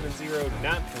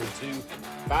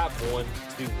 870-942-5121.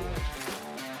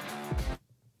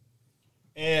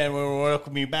 And we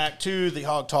welcome you back to the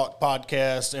Hawg Talk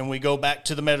podcast, and we go back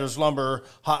to the Meadows Lumber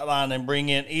hotline and bring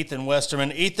in Ethan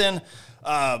Westerman. Ethan,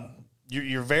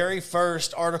 your very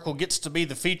first article gets to be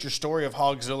the feature story of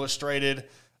Hawgs Illustrated.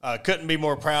 Couldn't be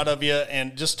more proud of you.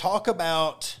 And just talk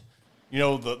about,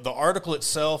 the article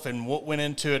itself and what went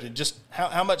into it, and just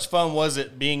how much fun was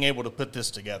it being able to put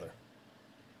this together?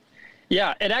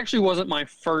 Yeah, it actually wasn't my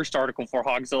first article for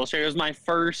Hawgs Illustrated. It was my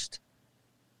first.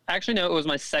 Actually, no, it was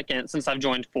my second since I've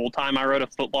joined full-time. I wrote a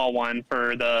football one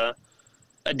for the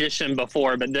edition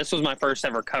before, but this was my first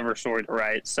ever cover story to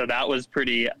write. So that was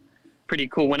pretty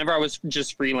cool. Whenever I was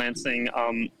just freelancing,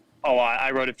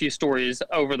 I wrote a few stories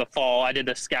over the fall. I did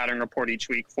a scouting report each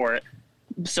week for it.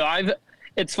 So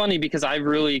it's funny because I've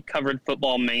really covered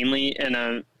football mainly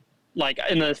in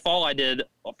the fall I did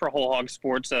for Whole Hog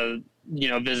Sports,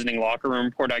 visiting locker room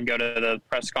report. I'd go to the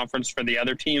press conference for the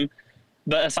other team.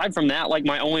 But aside from that,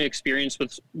 my only experience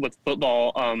with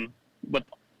football, with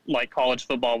college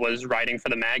football, was writing for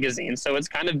the magazine. So it's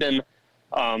kind of been,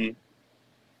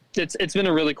 it's been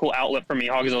a really cool outlet for me.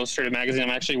 Hawgs Illustrated magazine. I'm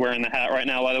actually wearing the hat right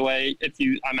now, by the way.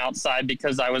 I'm outside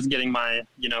because I was getting my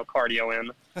cardio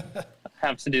in.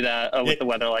 Have to do that with the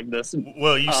weather like this.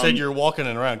 Well, you said you're walking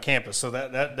around campus, so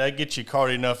that gets you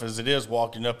cardio enough as it is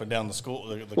walking up and down the school,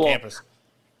 the campus.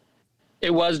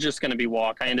 It was just going to be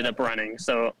walk. I ended up running,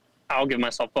 so I'll give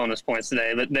myself bonus points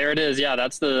today. But there it is. Yeah,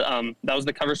 that was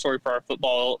the cover story for our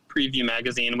football preview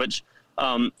magazine, which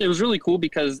it was really cool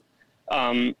because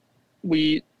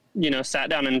we sat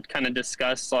down and kind of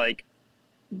discussed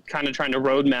kind of trying to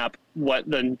roadmap what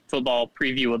the football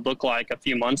preview would look like a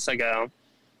few months ago.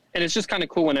 And it's just kind of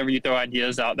cool whenever you throw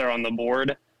ideas out there on the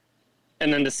board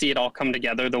and then to see it all come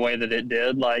together the way that it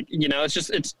did. Like, you know,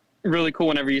 it's really cool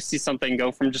whenever you see something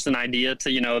go from just an idea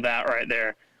to, you know, that right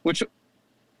there, which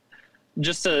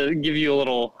just to give you a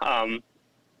little,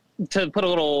 to put a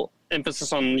little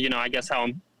emphasis on, you know, I guess how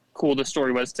cool the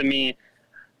story was to me.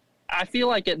 I feel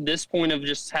like at this point of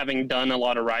just having done a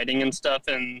lot of writing and stuff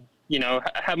and, you know,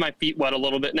 have my feet wet a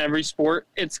little bit in every sport,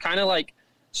 it's kind of like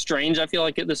strange. I feel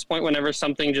like at this point, whenever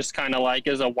something just kind of like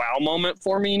is a wow moment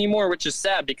for me anymore, which is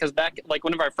sad because back, like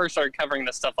whenever I first started covering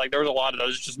this stuff, like there was a lot of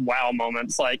those just wow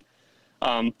moments. Like,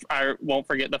 I won't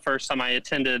forget the first time I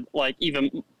attended, like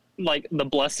even like the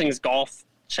Blessings Golf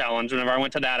Challenge. Whenever I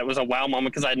went to that, it was a wow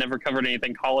moment because I'd never covered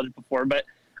anything college before, but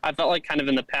I felt like kind of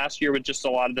in the past year with just a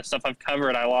lot of the stuff I've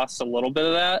covered, I lost a little bit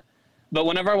of that. But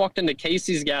whenever I walked into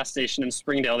Casey's gas station in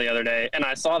Springdale the other day and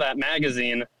I saw that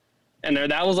magazine and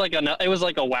that was like it was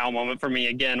like a wow moment for me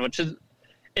again, which is,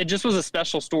 it just was a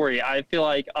special story. I feel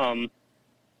like it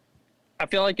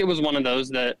was one of those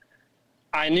that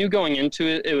I knew going into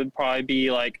it, it would probably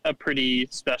be like a pretty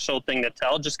special thing to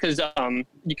tell just because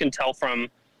you can tell from,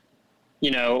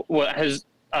 you know, what his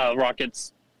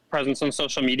Rocket's presence on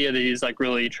social media that he's like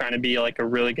really trying to be like a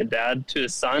really good dad to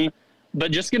his son,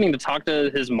 but just getting to talk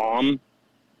to his mom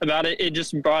about it, it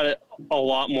just brought it a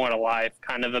lot more to life,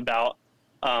 kind of about,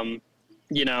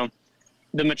 you know,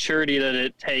 the maturity that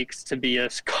it takes to be a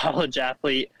college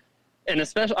athlete. And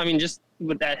especially, I mean, just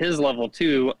at his level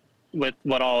too, with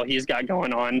what all he's got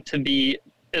going on, to be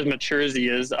as mature as he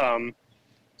is.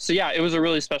 So yeah, it was a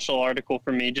really special article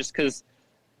for me just because,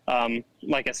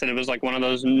 like I said, it was like one of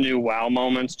those new wow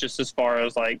moments just as far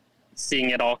as like seeing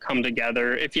it all come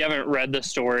together. If you haven't read the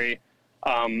story,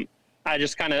 I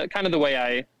just kind of the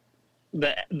way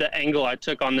the angle I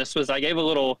took on this was I gave a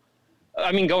little,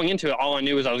 I mean, going into it, all I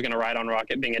knew was I was going to write on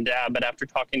Rocket being a dad. But after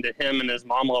talking to him and his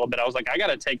mom a little bit, I was like, I got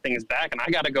to take things back and I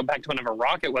got to go back to whenever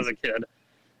Rocket was a kid,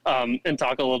 and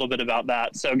talk a little bit about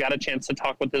that. So got a chance to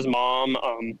talk with his mom,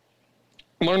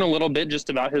 learn a little bit just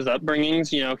about his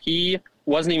upbringings. You know, he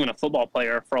wasn't even a football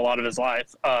player for a lot of his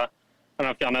life. I don't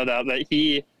know if y'all know that, but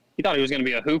he thought he was going to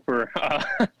be a hooper.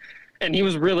 And he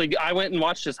was really, I went and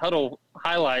watched his huddle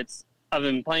highlights of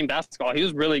him playing basketball. He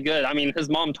was really good. I mean, his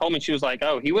mom told me, she was like,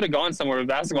 oh, he would have gone somewhere with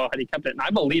basketball had he kept it. And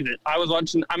I believe it. I was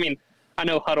watching, I mean, I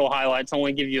know huddle highlights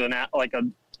only give you a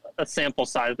sample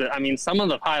size, but I mean, some of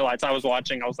the highlights I was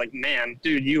watching, I was like, man,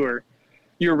 dude, you were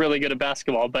really good at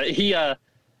basketball. But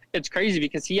it's crazy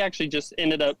because he actually just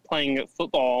ended up playing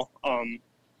football.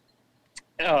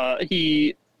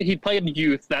 He played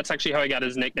youth. That's actually how he got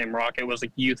his nickname Rocket, was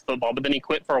like youth football. But then he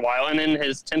quit for a while. And in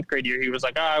his 10th grade year, he was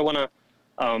like, I want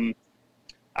to,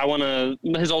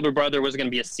 his older brother was going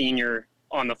to be a senior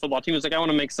on the football team. He was like, I want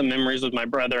to make some memories with my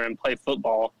brother and play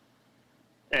football.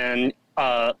 And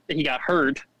he got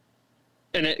hurt.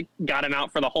 And it got him out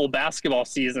for the whole basketball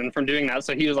season from doing that.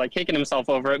 So he was like kicking himself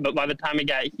over it. But by the time he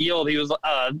got healed, he was,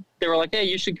 they were like, hey,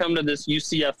 you should come to this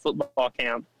UCF football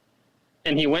camp.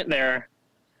 And he went there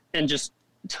and just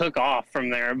took off from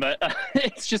there. But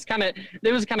it's just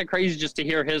it was kind of crazy just to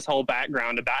hear his whole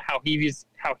background about how he's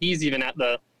even at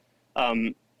the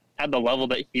level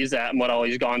that he's at and what all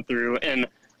he's gone through. And,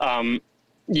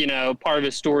 you know, part of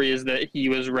his story is that he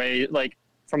was raised, like,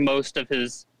 for most of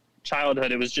his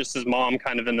childhood, it was just his mom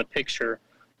kind of in the picture.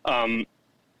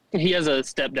 He has a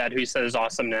stepdad who he says is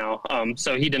awesome now.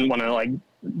 So he didn't want to like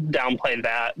downplay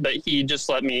that, but he just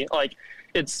let me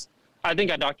I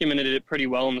think I documented it pretty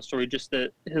well in the story, just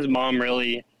that his mom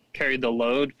really carried the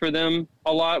load for them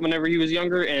a lot whenever he was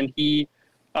younger. And he,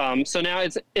 so now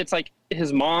it's like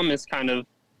his mom's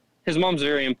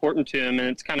very important to him. And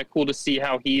it's kind of cool to see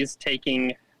how he's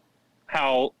taking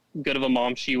how good of a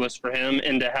mom she was for him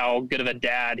into how good of a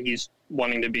dad he's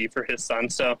wanting to be for his son.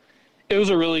 So it was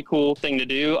a really cool thing to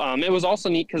do. It was also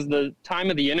neat because the time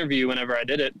of the interview, whenever I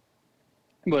did it,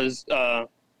 was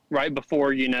right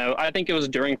before, you know, I think it was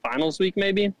during finals week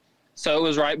maybe. So it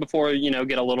was right before, you know,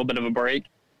 get a little bit of a break.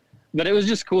 But it was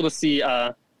just cool to see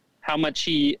how much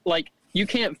you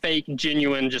can't fake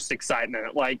genuine just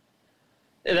excitement. Like,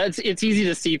 it's easy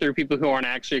to see through people who aren't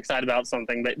actually excited about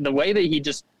something. But the way that he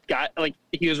just got, like,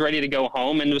 he was ready to go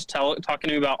home and was talking to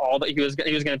me about all that he was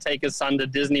going to take his son to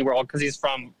Disney World because he's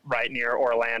from right near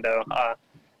Orlando.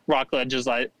 Rockledge is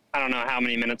like, I don't know how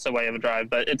many minutes away of a drive,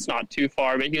 but it's not too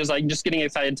far. But he was like just getting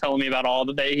excited, telling me about all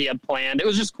the day he had planned. It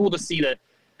was just cool to see that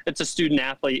it's a student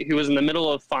athlete who was in the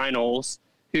middle of finals,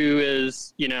 who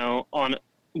is, you know, on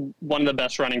one of the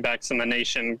best running backs in the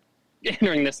nation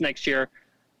entering this next year,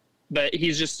 but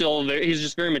he's just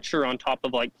very mature on top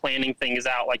of like planning things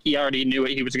out. Like he already knew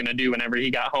what he was going to do whenever he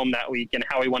got home that week and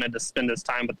how he wanted to spend his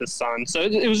time with his son. So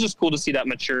it was just cool to see that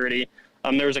maturity.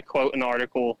 There was a quote in the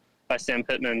article by Sam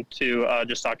Pittman too,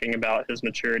 just talking about his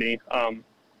maturity,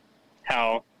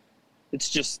 how it's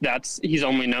just he's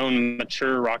only known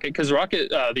mature Rocket, because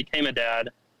Rocket became a dad.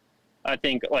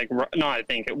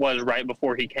 It was right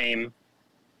before he came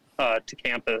to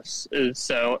campus.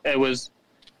 So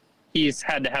he's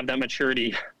had to have that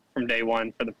maturity from day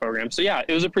one for the program. So yeah,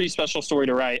 it was a pretty special story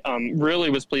to write. Really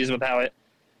was pleased with how it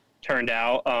turned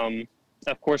out.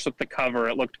 Of course, with the cover,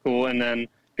 it looked cool, and then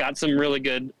got some really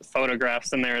good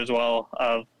photographs in there as well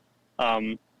of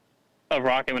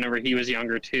Rocket whenever he was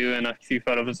younger too, and a few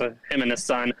photos of him and his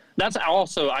son. That's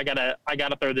also, I gotta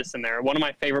throw this in there. One of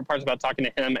my favorite parts about talking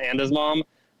to him and his mom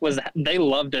was that they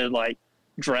loved to like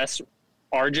dress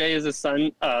RJ as his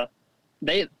son.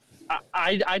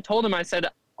 I told him, I said,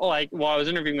 like, while I was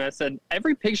interviewing him, I said,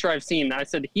 every picture I've seen, I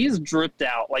said, he's dripped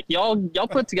out. Like, y'all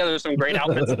put together some great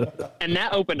outfits. And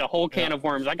that opened a whole can of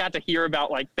worms. I got to hear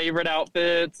about, like, favorite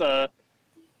outfits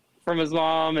from his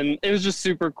mom, and it was just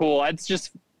super cool.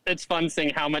 It's fun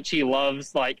seeing how much he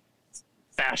loves, like,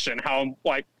 fashion, how,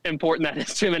 like, important that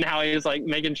is to him, and how he's, like,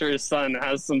 making sure his son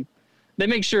has they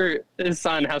make sure his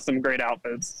son has some great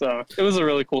outfits. So it was a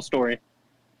really cool story.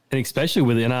 And especially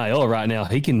with NIL right now,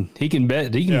 he can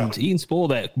spoil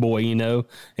that boy, and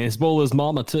spoil his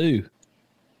mama too.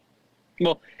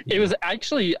 Well, it was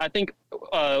actually, I think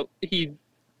he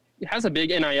has a big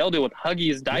NIL deal with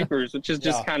Huggies diapers, which is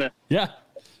just kind of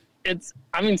it's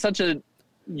such a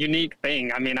unique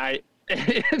thing.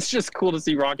 It's just cool to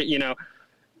see Rocket,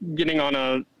 getting on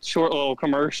a short little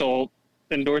commercial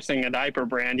endorsing a diaper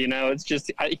brand. It's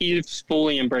just he's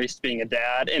fully embraced being a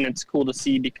dad, and it's cool to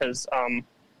see because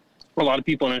a lot of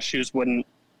people in his shoes wouldn't.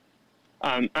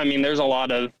 There's a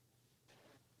lot of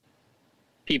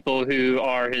people who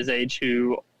are his age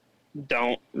who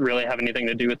don't really have anything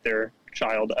to do with their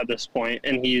child at this point,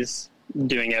 and he's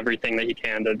doing everything that he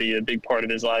can to be a big part of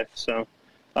his life. So,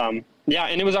 and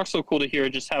it was also cool to hear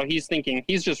just how he's thinking.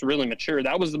 He's just really mature.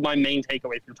 That was my main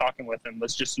takeaway from talking with him,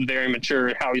 was just very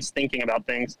mature, how he's thinking about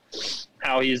things,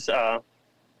 how he's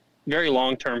very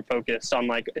long-term focused on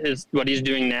like what he's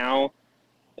doing now.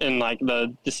 And like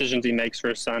the decisions he makes for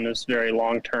his son is very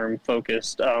long-term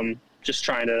focused. Just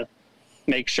trying to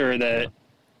make sure that,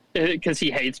 because he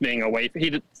hates being away.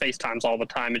 He FaceTimes all the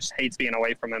time. He just hates being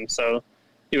away from him. So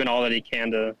doing all that he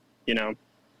can to,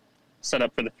 set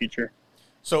up for the future.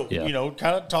 So,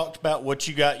 kind of talked about what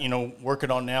you got,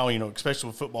 working on now, especially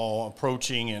with football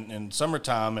approaching and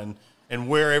summertime and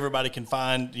where everybody can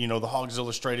find, the Hogs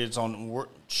Illustrateds on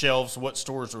shelves, what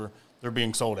stores they're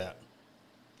being sold at.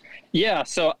 Yeah,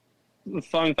 so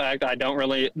fun fact, I'm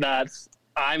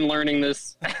learning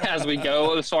this as we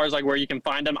go as far as like where you can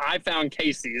find them. I found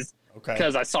Casey's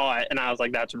because I saw it and I was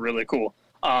like, that's really cool.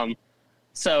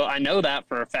 So I know that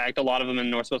for a fact, a lot of them in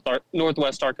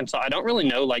Northwest Arkansas. I don't really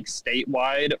know like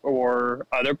statewide or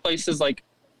other places, like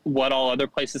what all other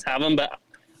places have them, but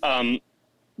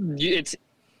it's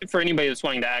for anybody that's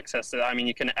wanting to access it.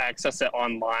 You can access it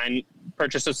online,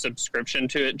 purchase a subscription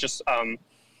to it. Just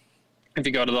if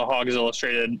you go to the Hogs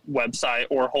Illustrated website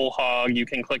or Whole Hog, you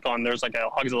can click on, there's like a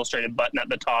Hogs Illustrated button at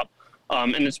the top.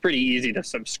 And it's pretty easy to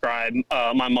subscribe.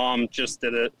 My mom just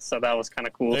did it, so that was kind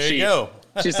of cool. There you go.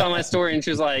 She saw my story and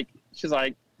she's like,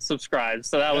 subscribe.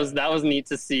 So that was neat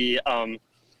to see.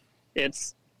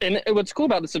 What's cool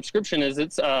about the subscription is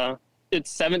it's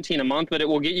 $17 a month, but it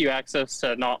will get you access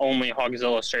to not only Hogs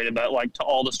Illustrated, but like to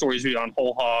all the stories we do on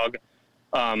Whole Hog,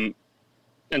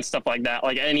 and stuff like that.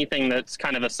 Like anything that's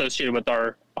kind of associated with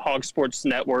our Hog Sports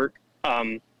Network,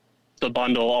 the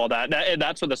bundle, all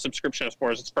that's what the subscription is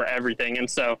for. It's for everything. And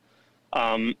so,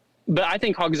 but I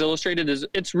think Hogs Illustrated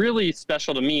it's really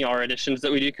special to me, our editions that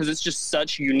we do, because it's just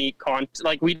such unique content.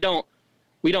 Like we don't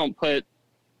put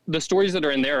the stories that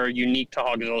are in there are unique to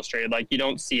Hogs Illustrated. Like you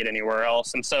don't see it anywhere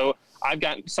else. And so I've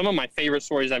got some of my favorite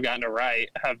stories I've gotten to write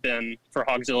have been for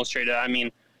Hogs Illustrated.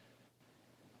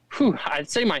 I'd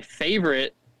say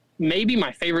maybe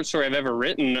my favorite story I've ever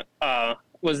written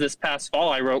was this past fall.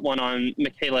 I wrote one on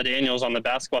Michaela Daniels on the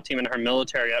basketball team and her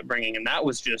military upbringing, and that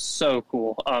was just so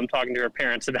cool, talking to her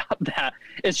parents about that.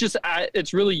 It's just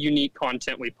it's really unique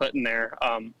content we put in there,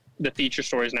 the feature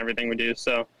stories and everything we do.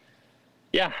 So,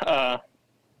 yeah,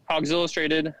 Hogs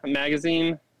Illustrated, a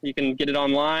magazine. You can get it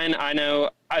online. I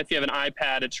know if you have an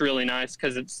iPad, it's really nice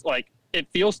because it's like, it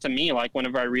feels to me like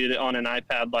whenever I read it on an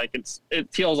iPad, like it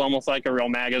feels almost like a real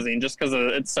magazine just because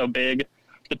it's so big.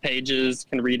 The pages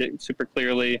can read it super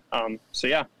clearly. So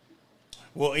yeah.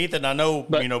 Well, Ethan, I know,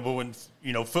 but when,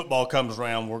 football comes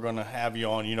around, we're going to have you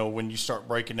on, when you start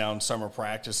breaking down summer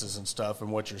practices and stuff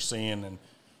and what you're seeing, and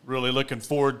really looking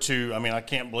forward to, I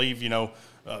can't believe,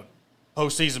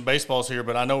 postseason baseball's here,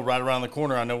 but I know right around the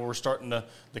corner, I know we're starting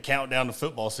the countdown to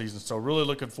football season. So really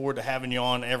looking forward to having you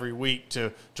on every week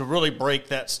to really break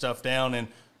that stuff down. And,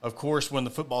 of course, when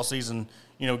the football season,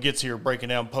 gets here, breaking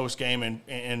down post-game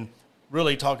and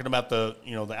really talking about the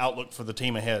outlook for the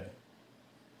team ahead.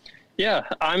 Yeah,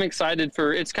 I'm excited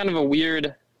it's kind of a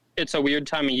weird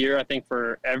time of year, I think,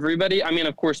 for everybody.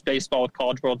 Of course, baseball with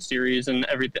College World Series and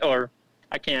everything, or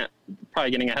I can't,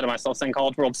 probably getting ahead of myself saying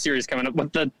College World Series coming up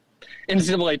with the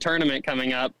NCAA tournament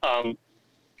coming up.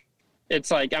 It's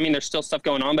like, there's still stuff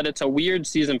going on, but it's a weird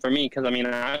season for me because,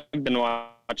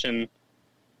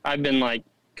 I've been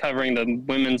covering the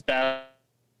women's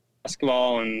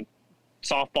basketball and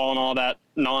softball and all that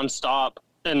nonstop.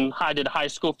 And I did high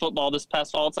school football this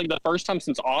past fall. It's the first time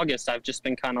since August I've just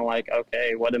been kind of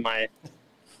okay, what am I,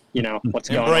 what's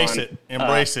going on?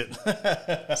 Embrace it.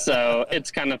 So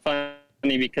it's kind of funny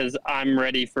because I'm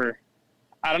ready for,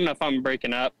 I don't know if I'm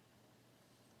breaking up.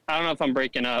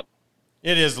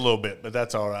 It is a little bit, but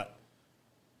that's all right.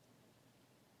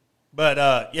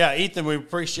 But, Ethan, we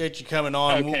appreciate you coming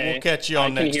on. Okay. We'll catch you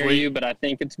on next week. I can hear you, but I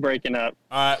think it's breaking up.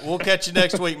 All right, we'll catch you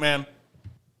next week, man.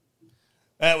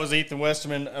 That was Ethan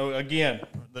Westerman. Again,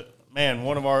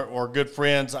 one of our good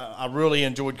friends. I really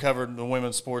enjoyed covering the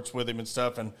women's sports with him and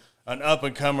stuff, and an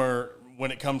up-and-comer when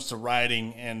it comes to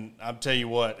writing. And I'll tell you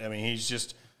what,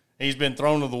 he's been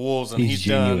thrown to the wolves, and he's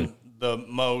done the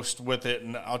most with it.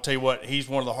 And I'll tell you what, he's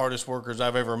one of the hardest workers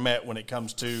I've ever met when it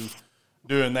comes to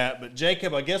doing that. But,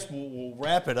 Jacob, I guess we'll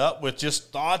wrap it up with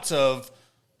just thoughts of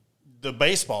the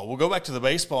baseball. We'll go back to the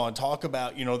baseball and talk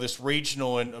about, this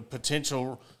regional and a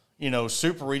potential –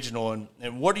 super regional,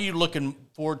 and what are you looking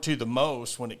forward to the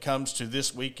most when it comes to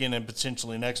this weekend and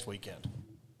potentially next weekend?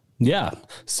 Yeah.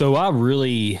 So I'm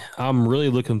really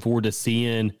looking forward to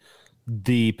seeing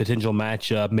the potential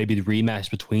matchup, maybe the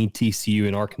rematch between TCU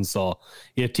and Arkansas.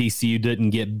 If TCU didn't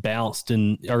get bounced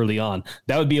in early on,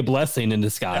 that would be a blessing in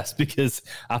disguise because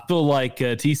I feel like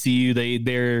TCU,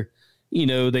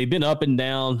 they've been up and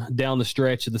down the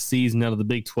stretch of the season out of the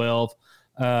Big 12.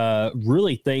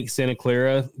 Really think Santa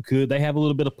Clara could they have a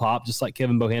little bit of pop, just like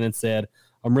Kevin Bohannon said.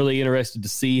 I'm really interested to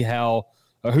see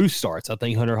who starts. I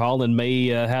think Hunter Holland may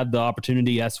have the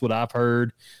opportunity. That's what I've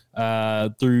heard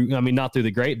through. Not through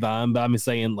the grapevine, but I'm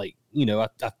saying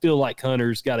I feel like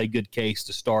Hunter's got a good case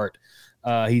to start.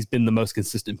 He's been the most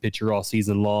consistent pitcher all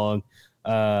season long.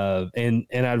 And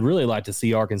I'd really like to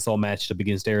see Arkansas matched up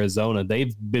against Arizona.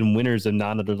 They've been winners in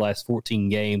 9 of their last 14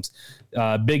 games.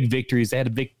 Big victories. They had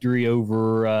a victory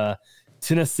over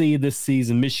Tennessee this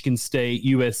season, Michigan State,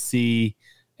 USC,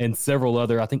 and several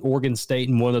other, I think Oregon State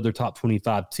and one other top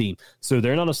 25 team. So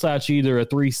they're not a slouch either, a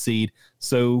 3 seed.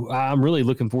 So I'm really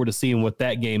looking forward to seeing what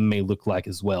that game may look like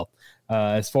as well.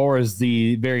 As far as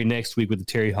the very next week with the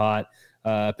Terry Hott,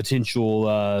 potential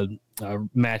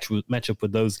matchup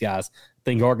with those guys. I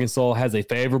think Arkansas has a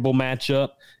favorable matchup.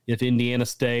 If Indiana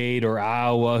State or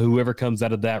Iowa, whoever comes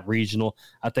out of that regional,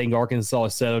 I think Arkansas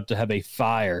is set up to have a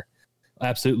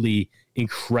absolutely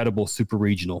incredible super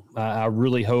regional. I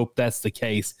really hope that's the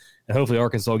case, and hopefully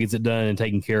Arkansas gets it done and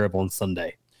taken care of on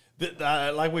Sunday.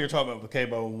 Like we were talking about with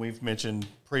Cabo, and we've mentioned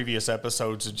previous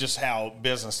episodes of just how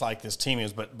business-like this team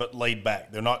is, but laid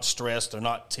back. They're not stressed. They're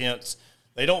not tense.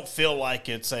 They don't feel like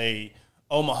it's a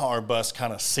Omaha or bust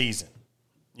kind of season,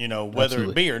 whether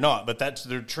Absolutely. it be or not. But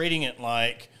they're treating it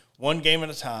like one game at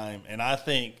a time. And I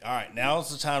think, all right,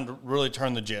 now's the time to really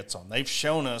turn the jets on. They've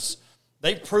shown us,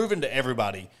 they've proven to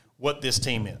everybody what this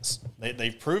team is.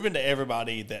 They've proven to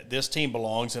everybody that this team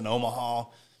belongs in Omaha.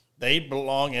 They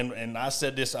belong, and I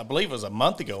said this, I believe it was a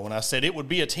month ago, when I said it would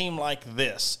be a team like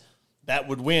this that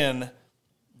would win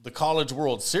the College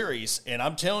World Series. And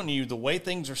I'm telling you, the way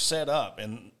things are set up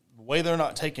and the way they're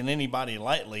not taking anybody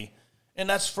lightly, and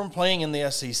that's from playing in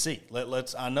the SEC.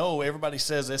 I know everybody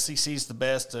says SEC is the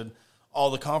best in all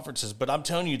the conferences, but I'm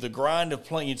telling you, the grind of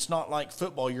playing, it's not like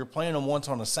football. You're playing them once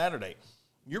on a Saturday.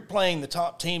 You're playing the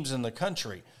top teams in the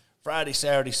country. Friday,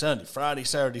 Saturday, Sunday, Friday,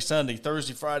 Saturday, Sunday,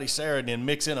 Thursday, Friday, Saturday, and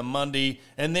mix in a Monday,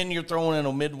 and then you're throwing in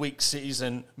a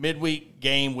midweek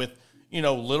game with,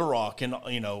 Little Rock and,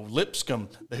 Lipscomb,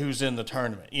 who's in the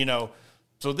tournament,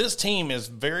 So this team is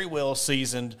very well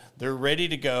seasoned. They're ready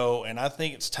to go, and I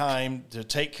think it's time to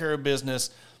take care of business.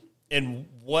 And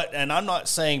I'm not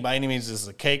saying by any means this is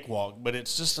a cakewalk, but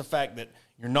it's just the fact that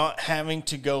you're not having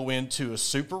to go into a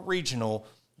super regional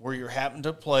where you're having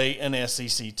to play an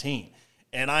SEC team.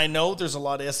 And I know there's a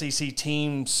lot of SEC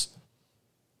teams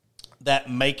that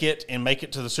make it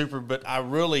to the Super. But I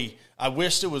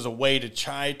wish there was a way to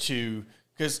try to,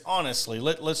 because honestly,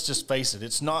 let's just face it,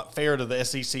 it's not fair to the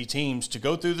SEC teams to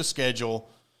go through the schedule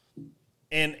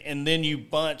and then you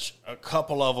bunch a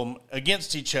couple of them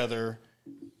against each other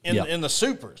in the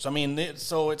Supers. I mean,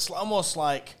 so it's almost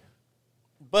like,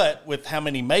 but with how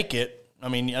many make it, I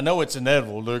mean, I know it's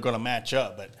inevitable they're going to match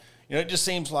up, but it just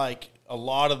seems like a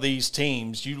lot of these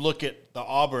teams, you look at the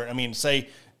Auburn, I mean, say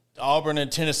Auburn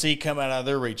and Tennessee come out of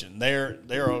their region. They're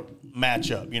a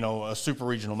matchup, a super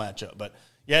regional matchup. But,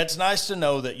 yeah, it's nice to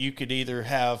know that you could either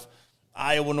have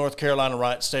Iowa, North Carolina,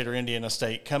 Wright State, or Indiana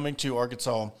State coming to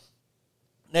Arkansas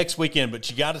next weekend,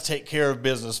 but you got to take care of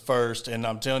business first. And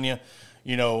I'm telling you,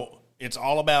 it's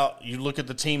all about, you look at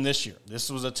the team this year.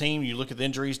 This was a team, you look at the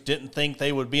injuries, didn't think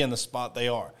they would be in the spot they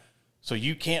are. So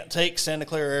you can't take Santa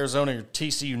Clara, Arizona, or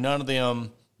TCU, none of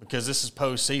them, because this is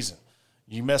postseason.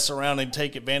 You mess around and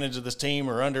take advantage of this team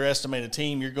or underestimate a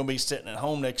team, you're going to be sitting at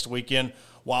home next weekend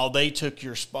while they took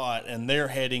your spot and they're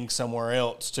heading somewhere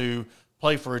else to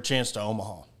play for a chance to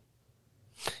Omaha.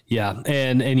 Yeah,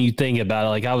 and you think about it,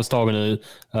 like I was talking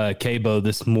to Cabo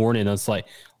this morning, I was like,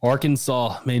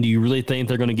 Arkansas, man, do you really think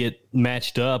they're going to get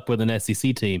matched up with an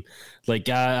SEC team? Like,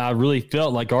 I really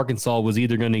felt like Arkansas was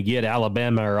either going to get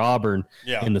Alabama or Auburn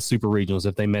in the Super Regionals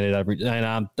if they made it over. And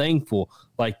I'm thankful.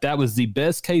 Like, that was the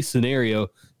best case scenario,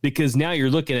 because now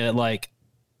you're looking at it like,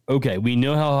 okay, we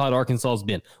know how hot Arkansas has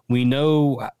been. We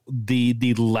know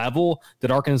the level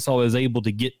that Arkansas is able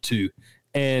to get to.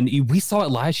 And we saw it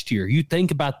last year. You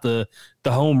think about the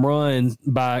home runs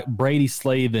by Brady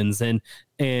Slavens and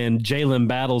Jalen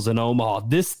Battles in Omaha.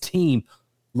 This team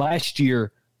last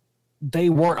year, they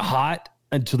weren't hot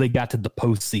until they got to the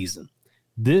postseason.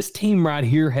 This team right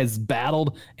here has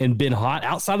battled and been hot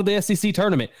outside of the SEC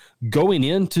tournament. Going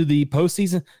into the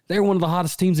postseason, they're one of the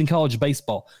hottest teams in college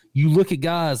baseball. You look at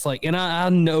guys like, and I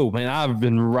know, man, I've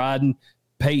been riding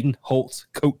Peyton Holt's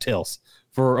coattails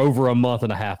for over a month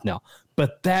and a half now.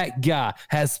 But that guy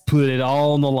has put it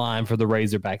all on the line for the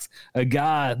Razorbacks. A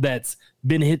guy that's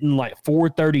been hitting like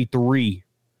 433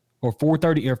 or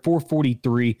 430 or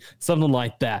 443, something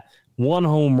like that. One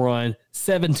home run,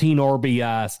 17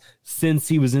 RBIs since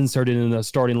he was inserted in the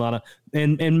starting lineup,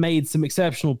 and made some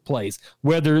exceptional plays,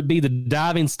 whether it be the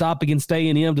diving stop against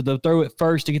A&M to throw it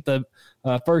first to get the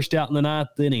first out in the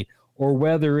ninth inning, or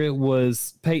whether it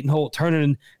was Peyton Holt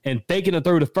turning and faking a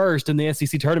throw to first in the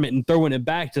SEC tournament and throwing it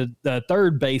back to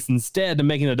third base instead of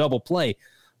making a double play.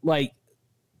 Like,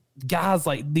 guys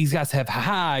like these guys have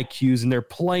high IQs and they're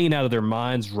playing out of their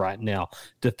minds right now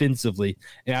defensively.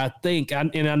 And I think,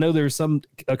 and I know there's some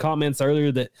comments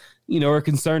earlier that, are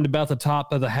concerned about the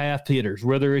top of the half hitters,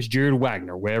 whether it's Jared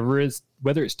Wagner, whether it's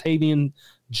Tavian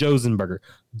Josenberger.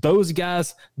 Those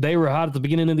guys, they were hot at the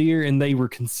beginning of the year and they were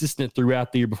consistent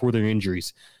throughout the year before their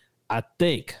injuries. I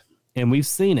think, and we've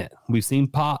seen it. We've seen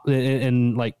pop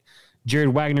and like Jared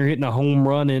Wagner hitting a home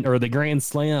run or the grand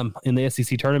slam in the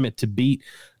SEC tournament to beat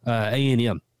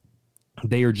A&M.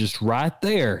 They are just right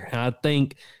there. And I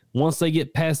think once they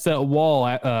get past that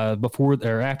wall before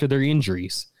or after their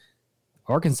injuries,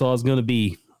 Arkansas is going to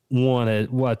be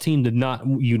a team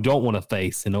you don't want to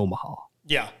face in Omaha.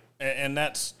 Yeah. And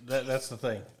that's the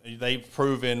thing. They've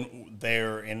proven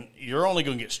there, and you're only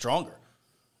going to get stronger,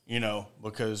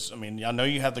 because, I mean, I know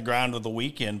you have the grind of the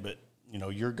weekend, but,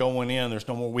 you're going in. There's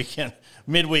no more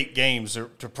midweek games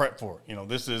to prep for.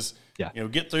 This is,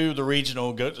 get through the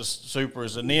regional, go to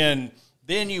Supers, and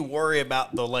then you worry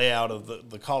about the layout of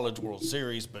the College World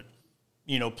Series. But,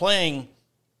 playing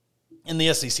in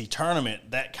the SEC tournament,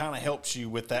 that kind of helps you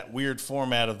with that weird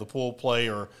format of the pool play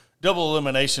or double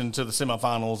elimination to the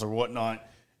semifinals or whatnot,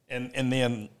 and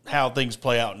then how things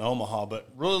play out in Omaha. But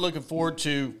really looking forward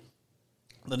to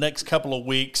the next couple of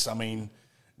weeks. I mean,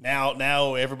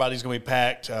 now everybody's going to be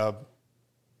packed.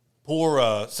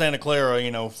 Poor Santa Clara,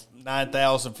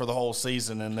 9,000 for the whole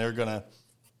season, and they're going to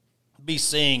be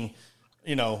seeing,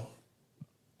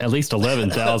 at least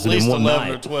 11,000 in one 11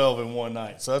 night. or 12 in one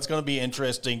night. So that's going to be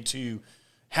interesting to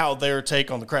how their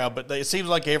take on the crowd. But it seems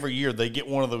like every year they get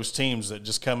one of those teams that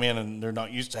just come in and they're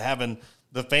not used to having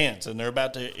the fans, and they're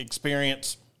about to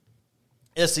experience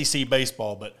SEC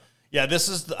baseball. But, yeah, this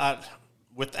is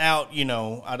without,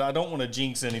 I don't want to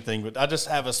jinx anything, but I just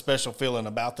have a special feeling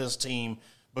about this team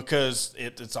because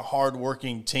it's a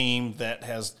hardworking team that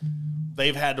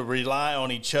they've had to rely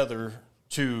on each other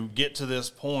to get to this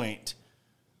point.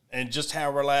 And just how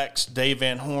relaxed Dave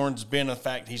Van Horn's been, the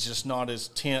fact he's just not as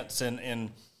tense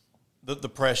and the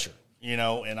pressure,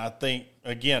 And I think,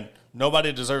 again,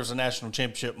 nobody deserves a national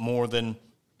championship more than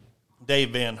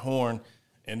Dave Van Horn,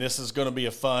 and this is going to be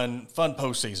a fun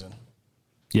postseason.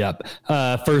 Yep.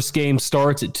 First game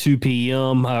starts at 2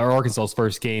 p.m. Arkansas's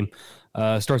first game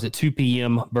starts at 2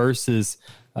 p.m. versus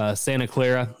Santa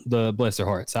Clara. Bless their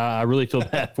hearts. I really feel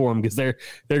bad for them because they're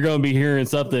going to be hearing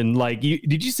something like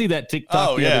did you see that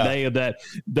TikTok the other day of that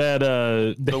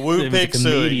the Woo Pig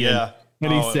Suey? Yeah.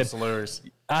 And he said, hilarious.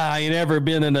 I ain't ever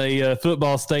been in a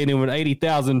football stadium with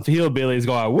 80,000 hillbillies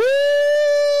going,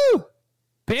 woo,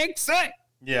 pig sick.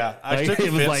 Yeah,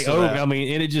 it was like, I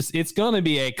mean, and it's going to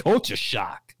be a culture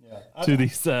shock to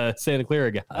these Santa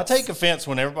Clara guys. I take offense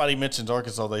when everybody mentions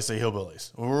Arkansas, they say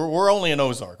hillbillies. We're only in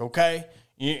Ozark, okay?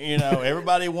 You know,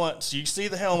 everybody wants, you see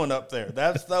the helmet up there.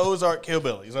 That's the Ozark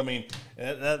hillbillies. I mean,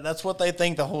 that's what they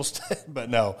think the whole state, but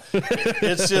no.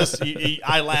 It's just,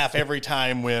 I laugh every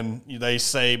time when they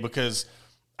say, because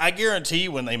I guarantee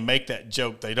when they make that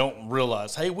joke, they don't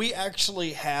realize, hey, we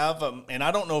actually have, and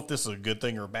I don't know if this is a good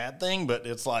thing or a bad thing, but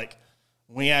it's like,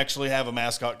 we actually have a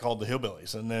mascot called the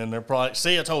Hillbillies. And then they're probably,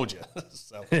 see, I told you.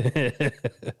 So.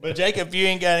 But Jacob, if you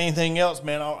ain't got anything else,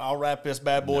 man, I'll wrap this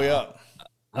bad boy up.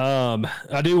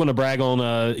 I do want to brag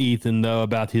on Ethan, though,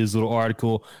 about his little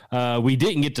article. We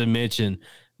didn't get to mention,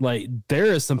 like,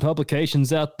 there are some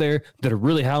publications out there that are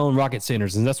really high on Rocket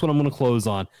Centers, and that's what I'm going to close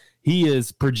on. He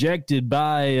is projected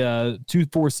by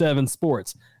 247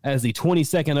 Sports as the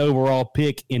 22nd overall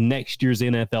pick in next year's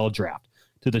NFL draft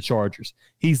to the Chargers.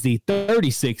 He's the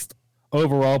 36th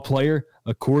overall player,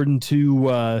 according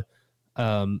to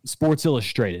Sports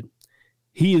Illustrated.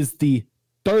 He is the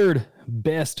second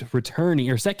best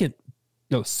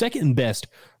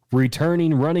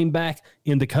returning running back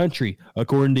in the country,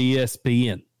 according to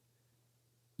ESPN.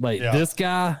 This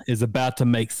guy is about to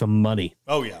make some money.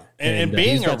 Oh yeah, and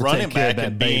being a running back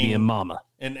and baby and mama,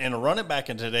 and a running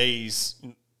back in today's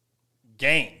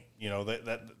game, you know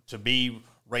that to be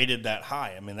rated that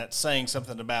high. I mean, that's saying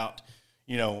something about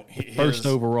his first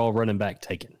overall running back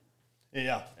taken.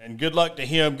 Yeah, and good luck to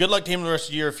him. Good luck to him the rest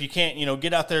of the year. If you can't,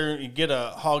 get out there and get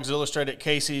a Hogs Illustrated at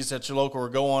Casey's at your local, or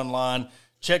go online.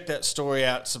 Check that story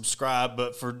out, subscribe.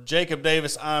 But for Jacob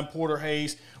Davis, I'm Porter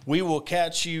Hayes. We will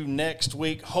catch you next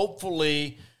week,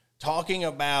 hopefully talking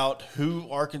about who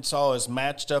Arkansas is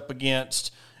matched up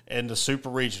against in the Super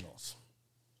Regionals.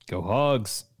 Go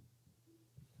Hogs.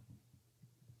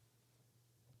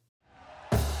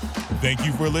 Thank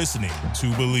you for listening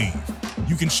to Believe.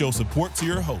 You can show support to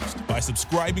your host by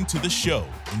subscribing to the show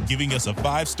and giving us a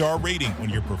 5-star rating on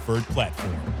your preferred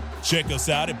platform. Check us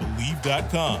out at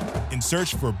Believe.com and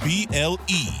search for BLEAV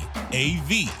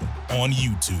on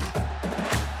YouTube.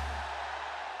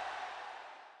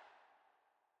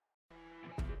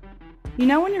 You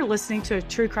know when you're listening to a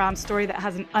true crime story that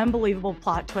has an unbelievable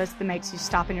plot twist that makes you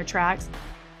stop in your tracks?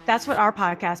 That's what our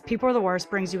podcast, People Are the Worst,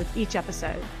 brings you with each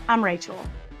episode. I'm Rachel.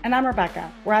 And I'm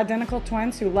Rebecca. We're identical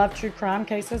twins who love true crime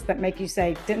cases that make you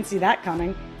say, didn't see that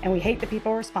coming, and we hate the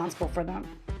people responsible for them.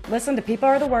 Listen to People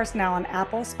Are the Worst now on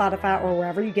Apple, Spotify, or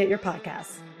wherever you get your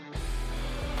podcasts.